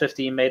saw that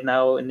 50 he made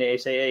now in the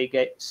SAA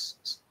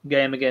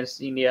game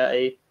against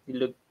India. He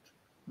looked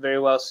very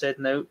well set.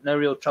 No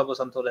real troubles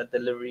until that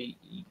delivery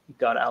he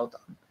got out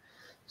on.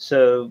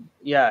 So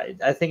yeah,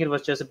 I think it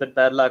was just a bit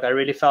bad luck. I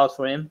really felt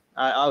for him.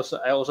 I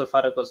also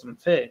thought it was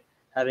unfair,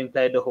 having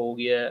played the whole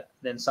year,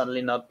 then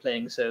suddenly not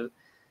playing. So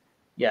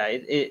yeah,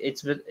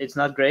 it's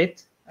not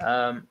great.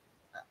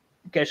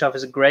 Keshav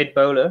is a great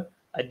bowler.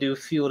 I do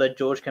feel that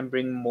George can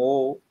bring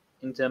more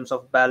in terms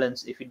of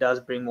balance. If he does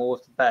bring more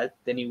of the bat,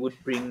 then he would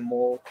bring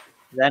more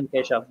than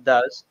Keshav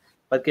does.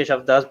 But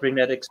Keshav does bring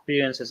that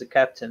experience as a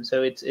captain,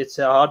 so it's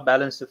a hard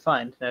balance to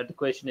find. Now the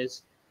question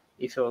is,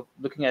 if you're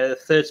looking at a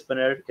third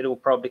spinner, it will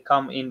probably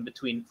come in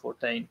between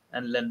Fortuin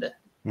and Linde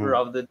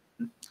rather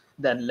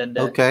than Linde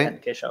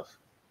and Keshav.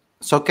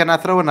 So can I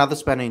throw another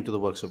spanner into the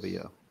works over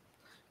here?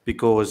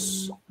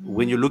 Because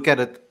when you look at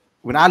it,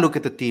 when I look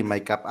at the team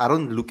makeup, I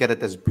don't look at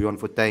it as Bjorn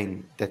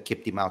Fortuin that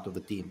kept him out of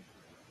the team.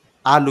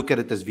 I look at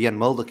it as Verreynne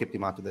Mulder kept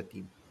him out of the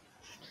team.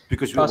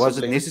 Because was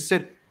it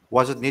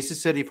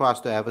necessary for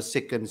us to have a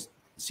second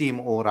seam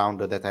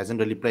all-rounder that hasn't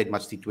really played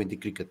much T20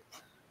 cricket?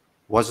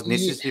 Was it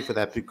necessary for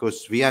that?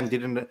 Because Verreynne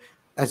didn't,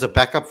 as a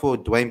backup for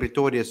Dwayne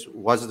Pretorius,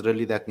 was it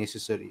really that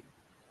necessary?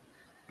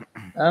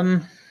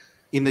 In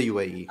the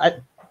UAE.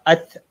 I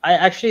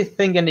actually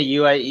think in the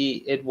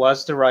UAE it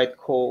was the right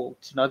call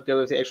to not go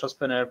with the extra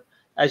spinner.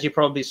 As you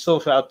probably saw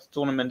throughout the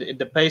tournament,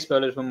 the pace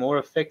bowlers were more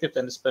effective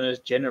than the spinners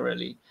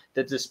generally.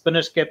 That the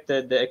spinners kept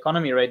the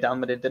economy rate down,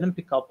 but they didn't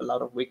pick up a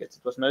lot of wickets.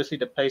 It was mostly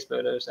the pace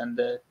bowlers and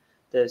the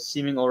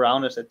seaming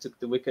all-rounders that took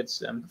the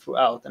wickets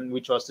throughout, and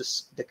which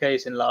was the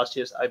case in last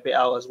year's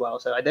IPL as well.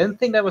 So I don't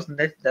think that was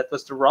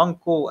the wrong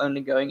call,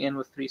 only going in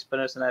with 3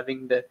 spinners and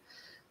having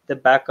the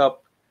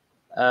backup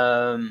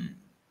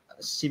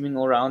seaming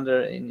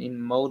all-rounder in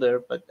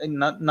Mulder. But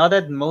not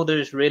that Mulder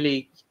is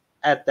really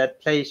at that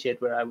place yet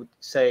where I would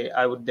say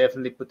I would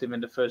definitely put him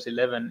in the first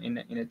 11 in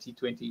a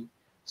T20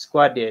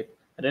 squad yet.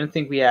 I don't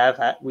think we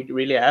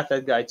really have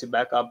that guy to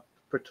back up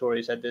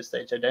Pretorius at this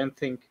stage. I don't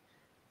think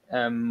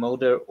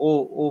Mulder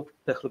or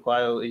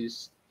Pechlukayo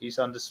is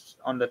on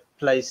the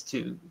place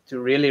to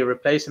really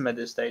replace him at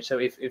this stage. So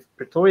if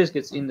Pretorius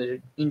gets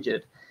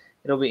injured,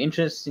 it'll be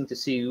interesting to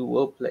see who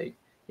will play.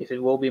 If it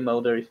will be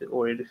Mulder, if it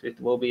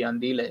will be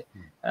Andile.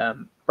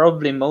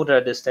 Probably Mulder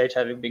at this stage,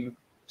 having been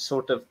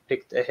sort of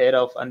picked ahead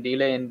of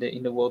Andile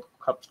in the World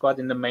Cup squad,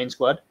 in the main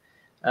squad.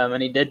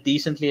 And he did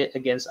decently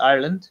against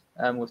Ireland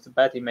with the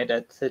bat. He made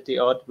that 30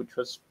 odd, which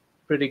was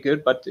pretty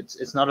good, but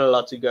it's not a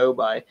lot to go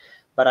by.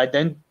 But I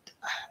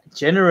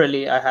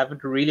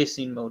haven't really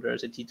seen Mulder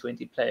as a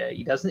T20 player.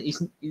 He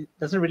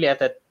doesn't really have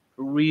that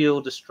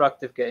real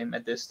destructive game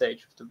at this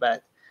stage with the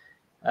bat.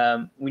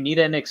 We need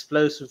an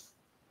explosive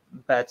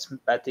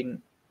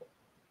batting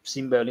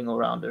seam bowling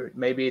all-rounder.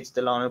 Maybe it's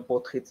Delano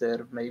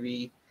Potgieter,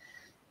 maybe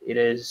it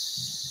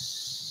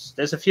is.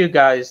 There's a few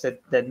guys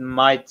that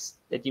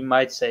you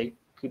might say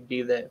could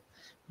be there,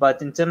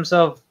 but in terms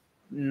of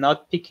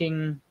not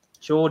picking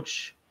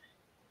George,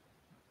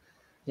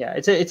 yeah,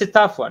 it's a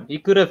tough one. He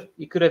could have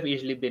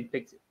easily been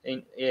picked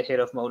ahead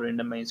of Mulder in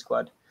the main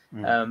squad,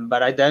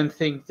 but I don't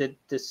think that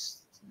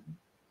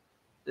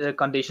the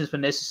conditions were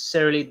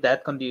necessarily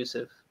that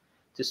conducive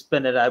to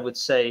spin it. I would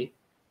say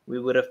we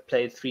would have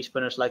played 3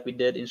 spinners like we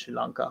did in Sri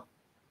Lanka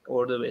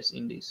or the West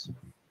Indies.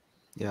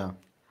 Yeah.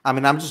 I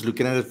mean, I'm just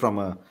looking at it from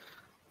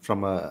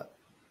the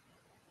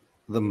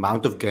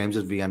amount of games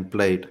that Verreynne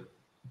played.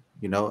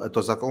 You know, it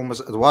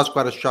was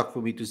quite a shock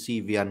for me to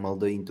see Verreynne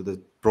Mulder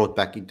brought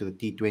back into the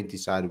T20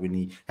 side when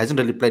he hasn't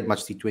really played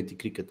much T20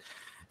 cricket.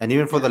 And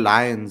even for the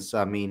Lions,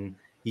 I mean,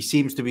 he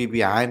seems to be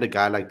behind a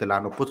guy like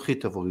Delano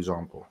Potgieter, for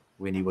example,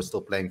 when he was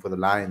still playing for the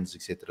Lions,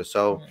 etc.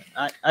 So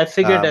I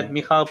figured that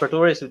Michael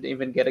Pretorius would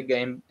even get a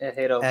game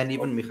ahead of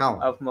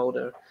of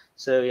Mulder.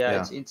 So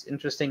it's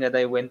interesting that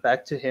they went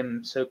back to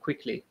him so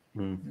quickly.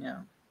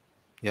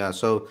 Yeah.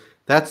 So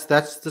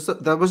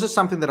that was just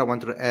something that I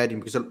wanted to add in,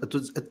 because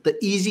the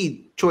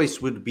easy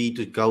choice would be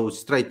to go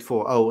straight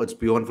for it's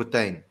Bjorn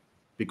Fortuin,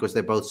 because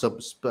they're both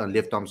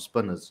left arm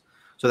spinners.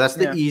 So that's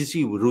the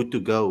easy route to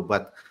go.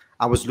 But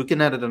I was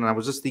looking at it and I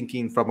was just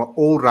thinking from an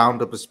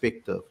all-rounder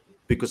perspective,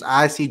 because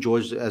I see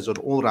George as an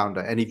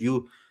all-rounder. And if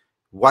you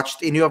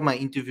watched any of my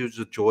interviews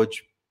with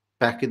George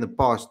back in the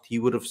past,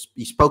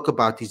 he spoke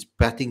about his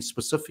batting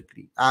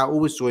specifically. I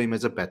always saw him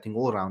as a batting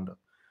all-rounder.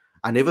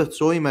 I never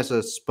saw him as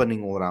a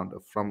spinning all-rounder,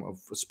 from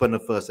a spinner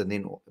first and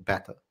then a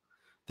batter.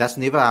 That's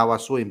never how I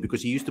saw him,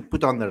 because he used to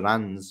put on the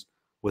runs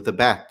with a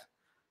bat.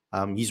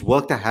 He's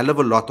worked a hell of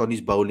a lot on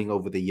his bowling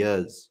over the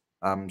years.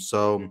 And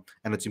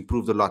it's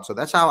improved a lot. So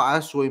that's how I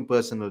saw him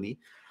personally.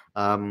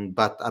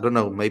 But I don't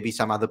know, maybe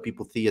some other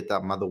people see it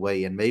that other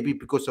way. And maybe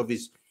because of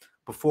his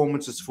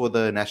performances for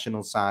the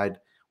national side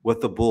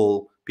with the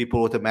ball,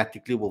 people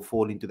automatically will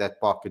fall into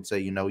that pocket and say,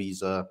 you know,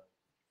 he's a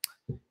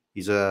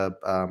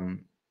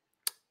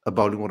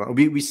bowling all-rounder.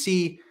 We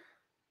see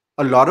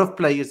a lot of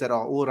players that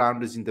are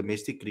all-rounders in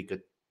domestic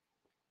cricket.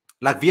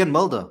 Like Verreynne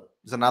Mulder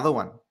is another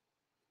one.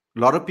 A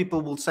lot of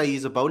people will say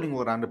he's a bowling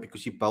all-rounder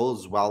because he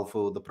bowls well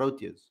for the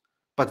Proteas.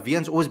 But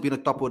Verreine's always been a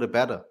top-order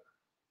batter.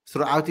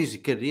 Throughout his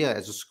career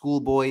as a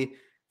schoolboy,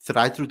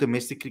 right through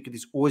domestic cricket,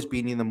 he's always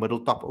been in the middle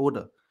top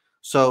order.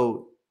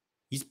 So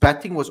his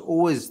batting was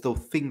always the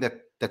thing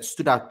that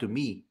stood out to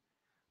me.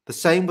 The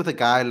same with a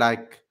guy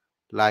like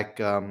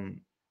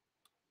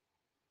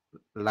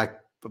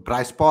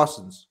Bryce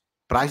Parsons.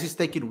 Bryce is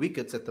taking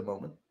wickets at the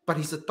moment, but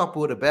he's a top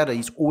order batter.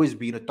 He's always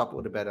been a top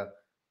order batter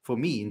for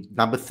me.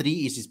 Number 3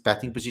 is his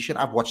batting position.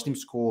 I've watched him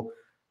score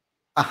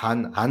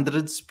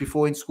hundreds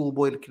before in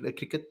schoolboy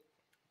cricket,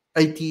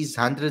 80s,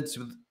 hundreds,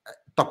 with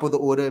top of the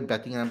order,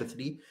 batting number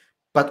 3.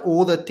 But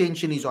all the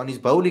attention is on his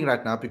bowling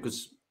right now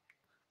because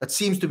it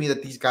seems to me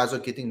that these guys are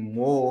getting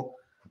more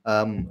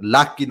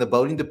luck in the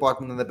bowling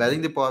department than the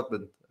batting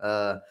department.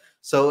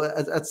 So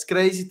it's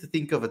crazy to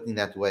think of it in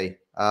that way.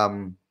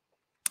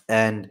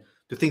 And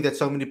to think that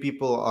so many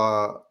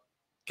people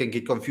can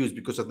get confused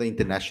because of the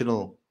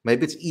international.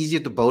 Maybe it's easier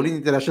to bowl in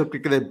international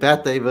cricket than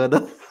bat,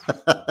 Verreynne.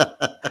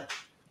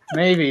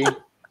 Maybe.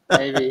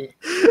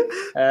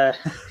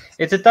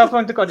 It's a tough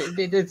one to call.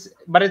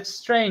 But it's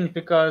strange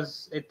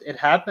because it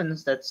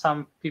happens that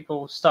some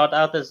people start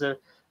out as a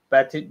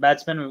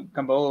batsman who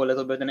can bowl a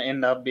little bit and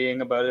end up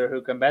being a bowler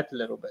who can bat a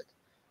little bit,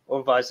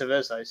 or vice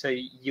versa. So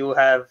you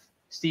have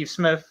Steve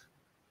Smith,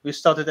 who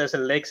started as a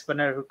leg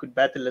spinner who could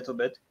bat a little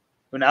bit,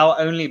 who now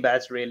only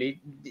bats really.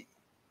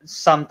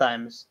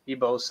 Sometimes he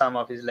bowls some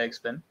of his leg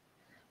spin.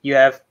 You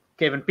have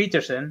Kevin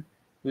Peterson,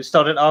 who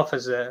started off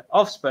as a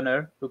off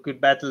spinner who could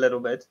bat a little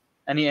bit,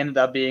 and he ended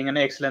up being an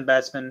excellent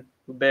batsman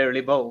who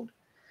barely bowled.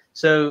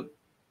 So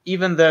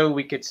even though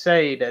we could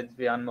say that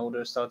Verreynne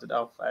Mulder started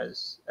off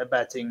as a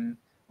batting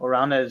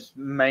all-rounder,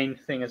 main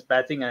thing is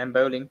batting and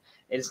bowling,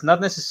 it's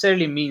not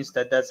necessarily means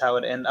that that's how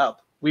it ended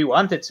up. We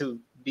wanted to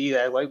be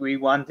that way. We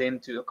want him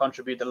to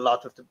contribute a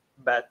lot with the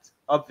bat,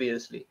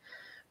 obviously,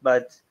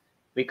 but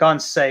we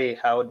can't say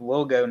how it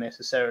will go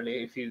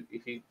necessarily. If you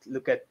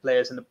look at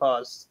players in the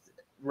past,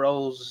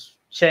 roles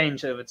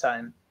change over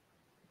time.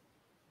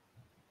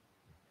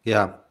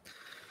 Yeah.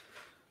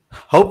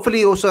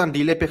 Hopefully also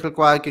Andile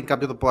Pechelkwai can come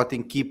to the party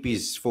and keep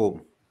his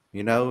form.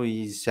 You know,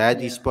 he's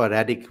had his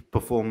sporadic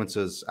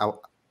performances.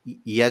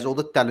 He has all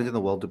the talent in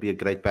the world to be a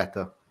great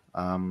batter.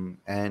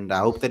 And I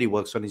hope that he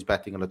works on his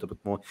batting a little bit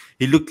more.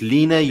 He looked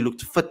leaner, he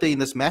looked fitter in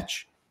this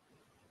match,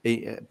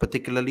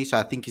 particularly. So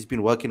I think he's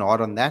been working hard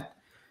on that.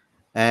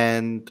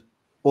 And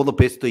all the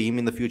best to him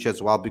in the future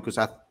as well, because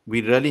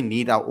we really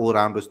need our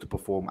all-rounders to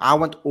perform. I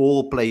want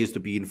all players to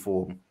be in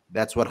form.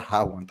 That's what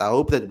I want. I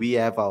hope that we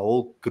have a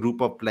whole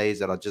group of players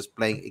that are just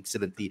playing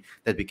excellently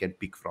that we can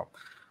pick from.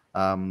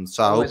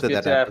 So I hope that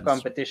good to have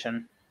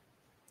competition.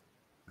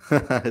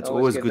 It's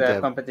always good to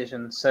have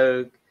competition.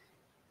 So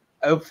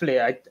hopefully,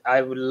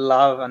 I would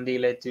love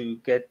Andile to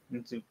get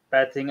into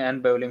batting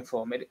and bowling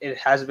form. It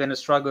has been a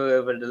struggle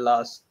over the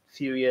last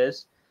few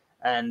years.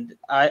 And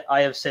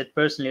I have said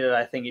personally that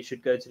I think he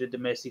should go to the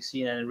domestic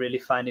scene and really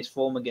find his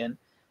form again.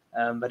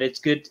 But it's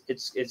good.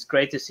 It's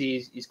great to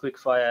see his quick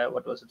fire.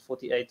 What was it,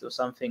 48 or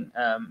something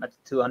at the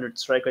 200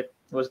 strike rate?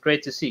 It was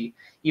great to see.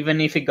 Even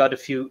if he got a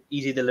few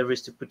easy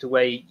deliveries to put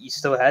away, he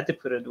still had to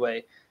put it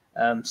away.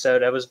 So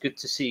that was good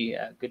to see.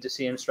 Good to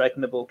see him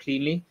striking the ball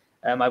cleanly.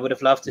 I would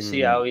have loved to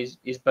see how his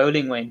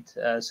bowling went.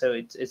 So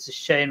it's a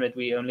shame that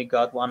we only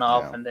got one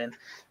off. And then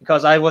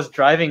because I was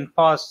driving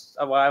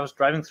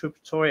through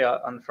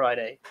Pretoria on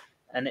Friday,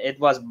 and it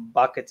was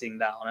bucketing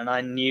down, and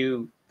I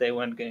knew they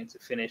weren't going to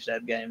finish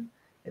that game.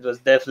 It was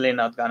definitely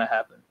not going to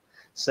happen.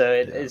 So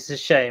it's a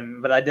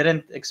shame, but I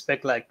didn't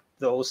expect like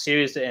the whole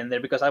series to end there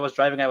because I was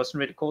driving. I wasn't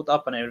really caught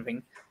up on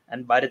everything,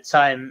 and by the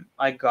time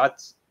I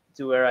got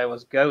to where I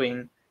was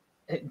going,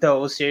 the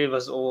whole series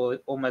was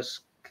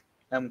almost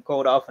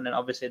called off, and then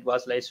obviously it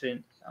was later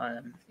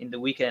in the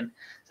weekend.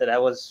 So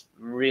that was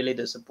really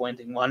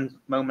disappointing. One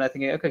moment I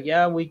think, okay,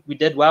 yeah, we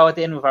did well at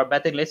the end with our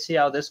batting. Let's see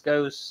how this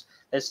goes.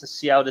 Let's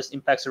see how this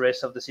impacts the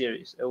rest of the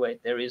series. Oh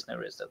wait, there is no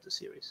rest of the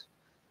series.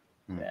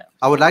 Yeah.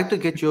 I would like to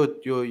get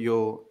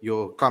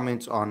your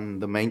comments on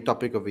the main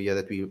topic over here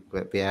that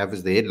we have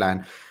as the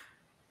headline.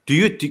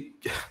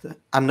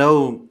 I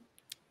know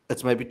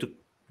it's maybe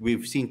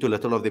we've seen too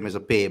little of them as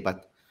a pair,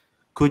 but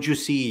could you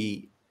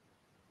see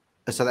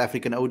a South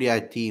African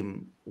ODI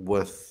team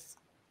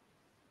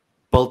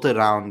built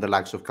around the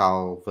likes of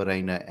Carl,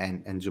 Verreynne,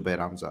 and Zubayr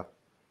Hamza?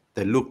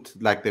 They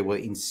looked like they were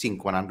in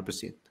sync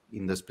 100%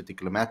 in this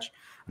particular match.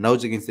 I know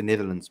it's against the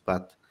Netherlands,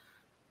 but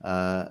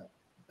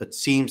it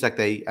seems like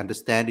they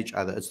understand each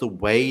other. It's the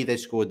way they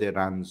scored their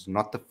runs,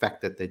 not the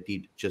fact that they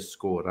did just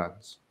score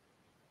runs.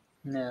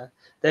 Yeah,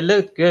 they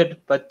looked good,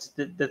 but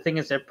the thing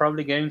is they're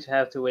probably going to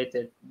have to wait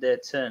their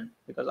turn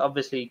because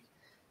obviously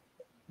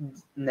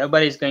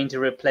nobody's going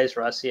to replace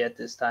Rassie at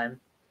this time.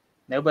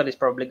 Nobody's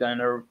probably going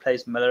to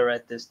replace Miller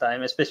at this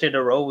time, especially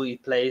the role he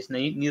plays.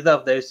 Neither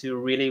of those two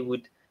really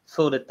would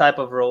fill the type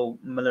of role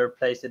Miller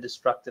plays, the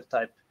destructive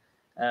type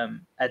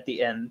at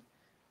the end.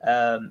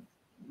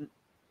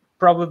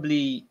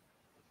 Probably,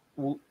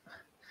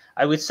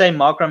 I would say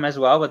Markram as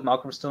well, but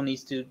Markram still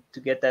needs to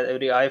get that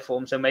ODI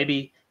form. So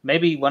maybe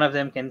one of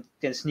them can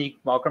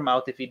sneak Markram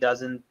out if he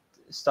doesn't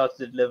start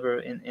to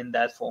deliver in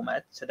that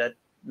format. So that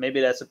maybe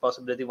that's a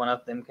possibility. One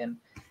of them can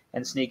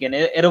sneak in.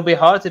 It'll be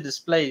hard to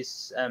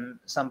displace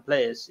some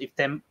players. If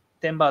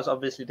Temba is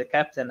obviously the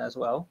captain as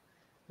well,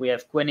 we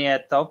have Quinny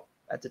at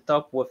the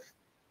top with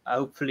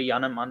hopefully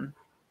Janneman.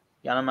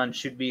 Janneman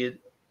should be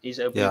his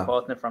opening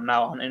partner from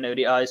now on in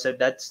ODI. So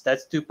that's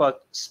two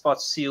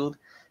spots sealed.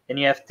 Then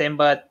you have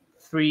Temba at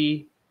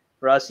 3,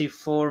 Rassie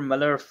 4,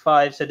 Miller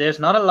 5. So there's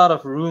not a lot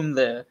of room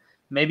there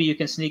Maybe you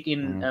can sneak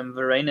in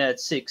Verreynne at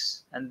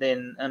 6 and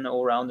then an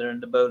all-rounder in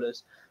the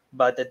bowlers.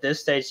 But at this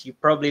stage, you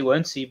probably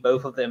won't see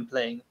both of them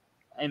playing.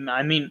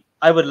 I mean,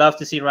 I would love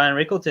to see Ryan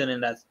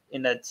Rickleton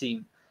in that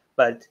team,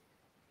 but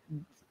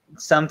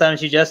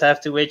sometimes you just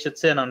have to wait your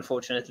turn,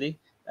 unfortunately.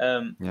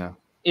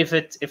 If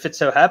it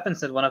so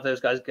happens that one of those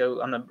guys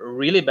go on a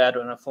really bad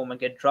run of form and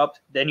get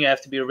dropped, then you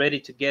have to be ready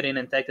to get in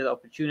and take that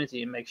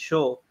opportunity and make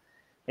sure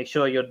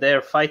you're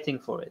there fighting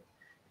for it.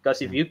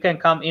 Because if you can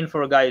come in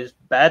for a guy who's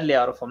badly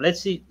out of form,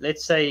 let's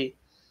say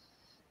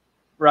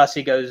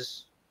Rassie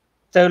goes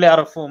totally out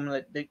of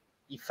form,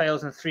 he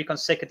fails in 3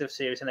 consecutive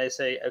series, and they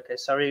say, okay,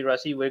 sorry,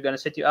 Rassie, we're going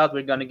to set you out.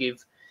 We're going to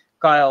give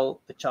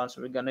Kyle a chance.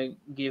 We're going to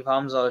give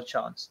Hamza a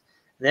chance.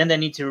 Then they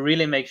need to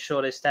really make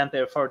sure they stamp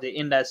their authority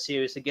in that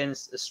series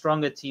against a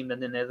stronger team than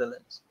the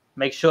Netherlands.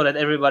 Make sure that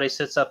everybody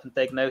sits up and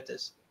take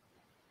notice.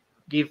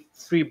 Give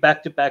 3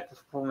 back-to-back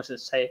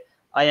performances. Say,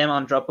 I am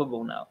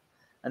undroppable now.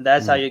 And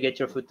that's how you get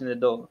your foot in the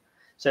door.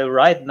 So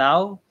right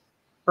now,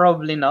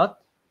 probably not.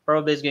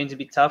 Probably it's going to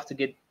be tough to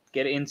get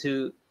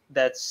into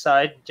that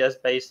side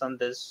just based on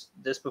this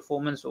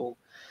performance or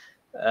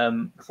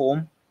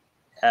form.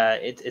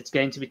 It's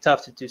going to be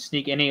tough to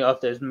sneak any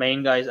of those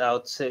main guys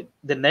out. So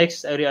the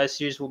next ODI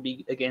series will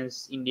be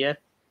against India.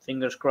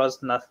 Fingers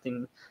crossed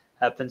nothing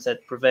happens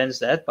that prevents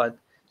that. But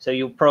so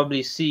you'll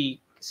probably see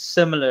a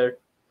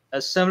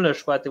similar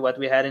squad to what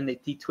we had in the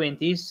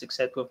T20s,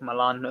 except with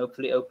Malan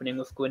hopefully opening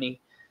with Quinny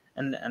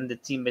and the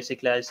team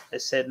basically as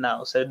said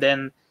now. So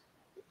then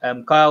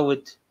Kyle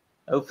would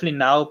hopefully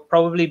now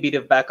probably be the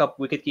backup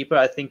wicketkeeper.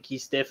 I think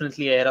he's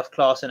definitely ahead of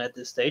Klaasen at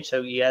this stage,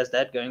 so he has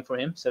that going for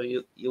him. So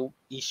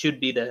he should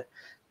be the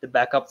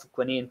backup for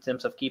Quinny in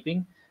terms of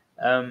keeping.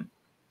 And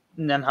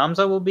then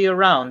Hamza will be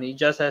around. He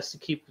just has to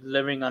keep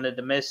delivering on the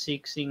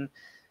domestic scene.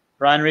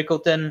 Ryan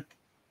Rickleton,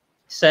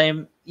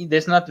 same.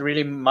 There's not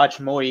really much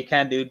more he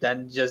can do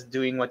than just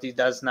doing what he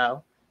does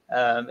now.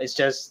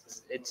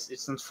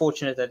 It's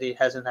unfortunate that he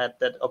hasn't had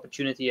that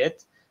opportunity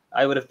yet.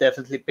 I would have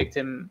definitely picked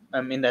him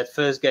in that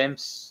first game.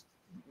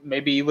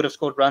 Maybe he would have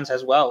scored runs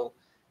as well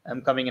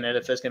coming in at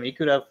the first game. He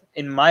could have,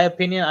 in my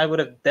opinion, I would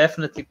have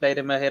definitely played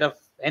him ahead of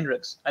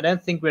Hendricks. I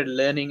don't think we're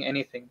learning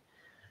anything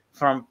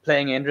from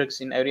playing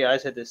Hendricks in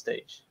ODIs at this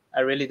stage.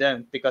 I really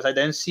don't, because I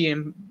don't see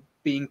him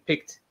being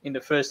picked in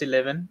the first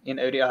 11 in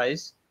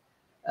ODIs.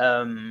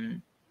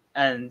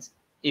 And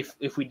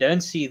if we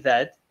don't see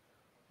that,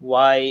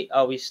 why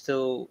are we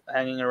still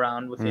hanging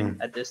around with him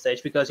at this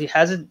stage? Because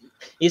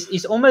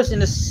he's almost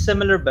in a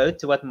similar boat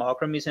to what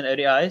Markram is in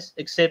ODIs,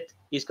 except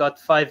he's got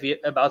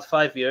about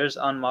 5 years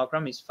on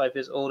Markram. He's 5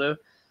 years older.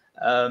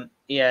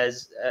 He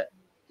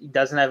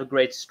doesn't have a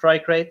great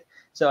strike rate.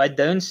 So I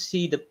don't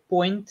see the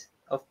point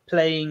of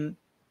playing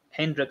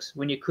Hendricks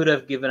when you could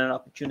have given an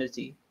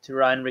opportunity to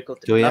Ryan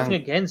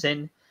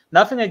Rickleton.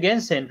 Nothing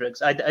against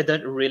Hendricks. I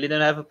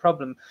don't have a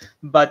problem,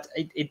 but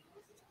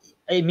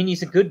I mean,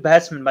 he's a good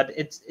batsman, but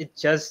it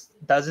just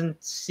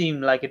doesn't seem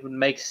like it would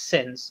make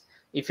sense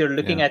if you're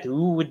looking at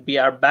who would be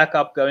our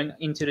backup going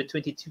into the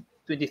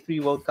 2023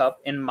 World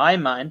Cup. In my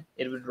mind,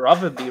 it would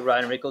rather be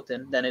Ryan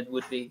Rickleton than it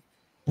would be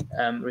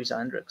Reece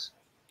Hendricks.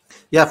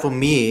 Yeah, for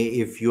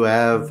me, if you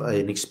have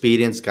an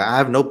experienced guy, I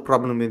have no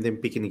problem with them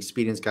picking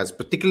experienced guys,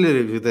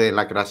 particularly with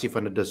like Rassie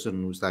van der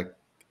Dussen, who's like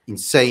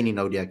insane in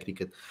ODI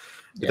cricket.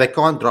 Yeah. They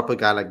can't drop a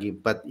guy like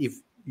him. But if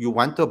you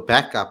want a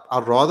backup,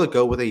 I'd rather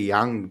go with a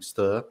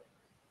youngster.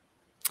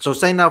 So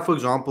say now, for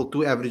example,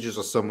 2 averages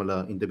are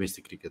similar in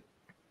domestic cricket.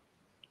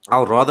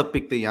 I'll rather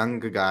pick the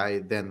younger guy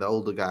than the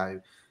older guy,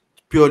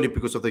 purely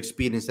because of the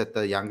experience that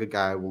the younger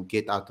guy will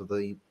get out of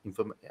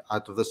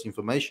this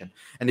information.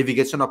 And if he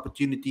gets an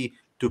opportunity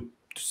to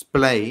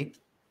play,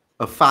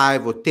 a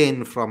 5 or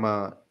 10 from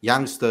a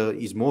youngster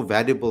is more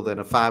valuable than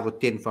a 5 or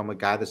 10 from a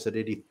guy that's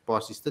already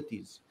past his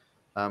 30s.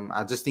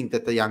 I just think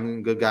that the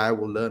younger guy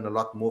will learn a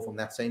lot more from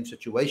that same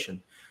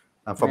situation,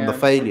 from the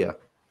failure.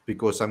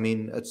 Because, I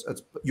mean, it's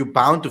you're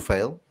bound to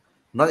fail.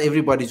 Not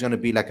everybody's going to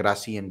be like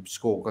Rassie and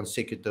score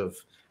consecutive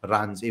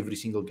runs every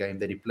single game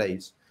that he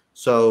plays.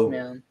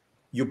 So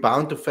you're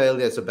bound to fail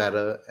as a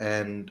batter,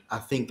 and I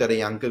think that a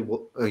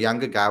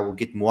younger guy will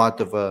get more out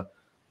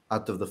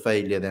of the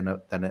failure than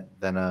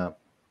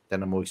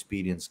a more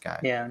experienced guy.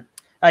 Yeah,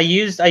 I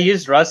used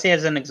Rassie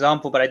as an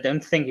example, but I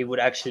don't think he would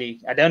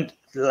actually. I don't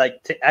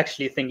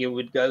actually think he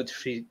would go to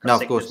 3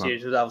 consecutive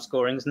series without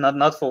scoring.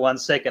 Not for 1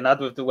 second. Not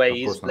with the way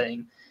he's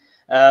playing.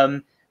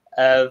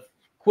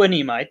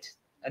 Quinny might.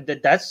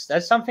 That's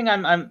something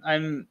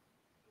I'm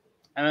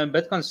a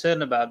bit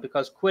concerned about,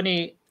 because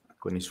Quinny's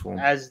form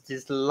has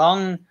these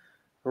long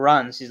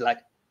runs. He's like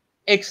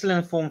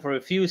excellent form for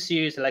a few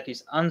series, like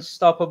he's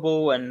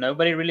unstoppable and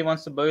nobody really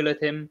wants to bowl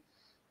at him.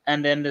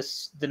 And then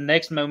the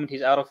next moment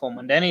he's out of form,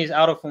 and then he's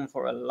out of form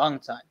for a long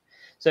time.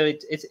 So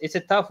it's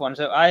a tough one.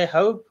 So I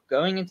hope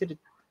going into the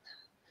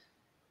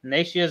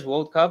next year's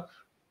World Cup,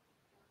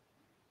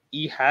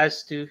 he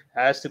has to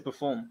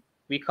perform.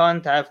 We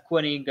can't have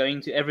Quinny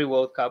going to every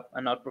World Cup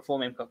and not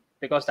performing,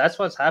 because that's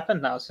what's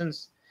happened now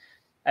since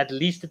at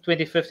least the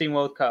 2015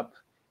 World Cup.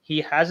 he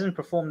hasn't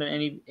performed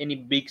in any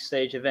big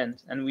stage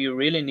event, and we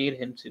really need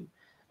him to.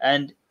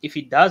 And if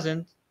he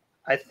doesn't,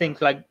 I think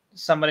like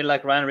somebody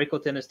like Ryan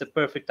Rickleton is the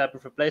perfect type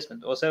of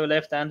replacement. Also a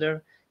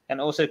left-hander,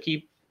 can also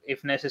keep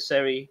if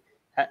necessary,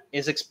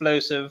 is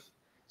explosive.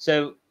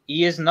 So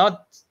he is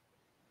not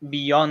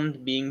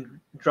beyond being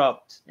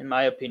dropped, in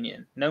my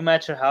opinion. No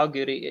matter how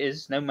good he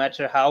is, no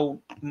matter how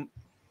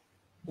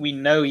we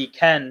know he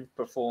can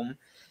perform,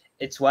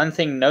 it's one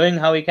thing knowing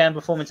how he can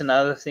perform, it's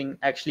another thing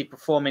actually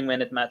performing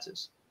when it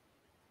matters.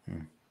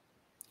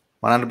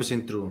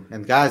 100% true.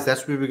 And guys,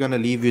 that's where we're going to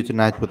leave you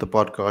tonight with the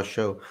podcast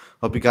show.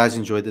 Hope you guys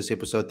enjoyed this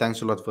episode.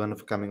 Thanks a lot, Verreynne,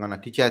 for coming on. I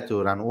teach had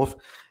to run off.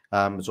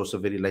 It's also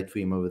very late for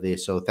him over there.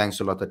 So thanks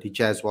a lot,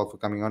 Aticha, as well, for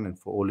coming on, and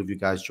for all of you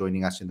guys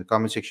joining us in the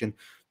comment section.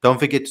 Don't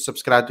forget to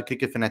subscribe to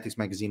Cricket Fanatics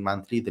Magazine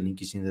monthly. The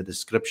link is in the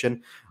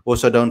description.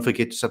 Also, don't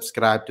forget to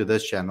subscribe to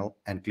this channel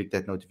and click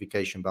that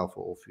notification bell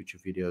for all future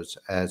videos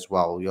as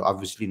well. You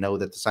obviously know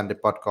that the Sunday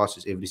podcast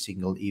is every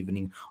single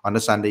evening on a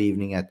Sunday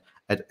evening at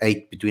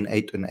 8, between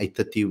 8 and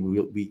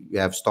 8:30. We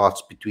have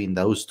starts between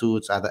those two.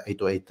 It's either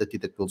 8 or 8:30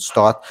 that will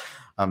start.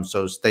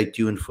 So stay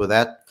tuned for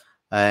that.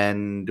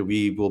 And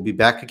we will be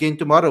back again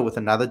tomorrow with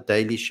another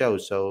daily show.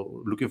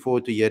 So looking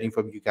forward to hearing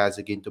from you guys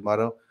again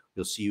tomorrow.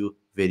 We'll see you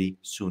very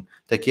soon.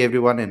 Take care,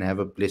 everyone, and have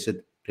a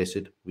blessed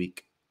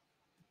week.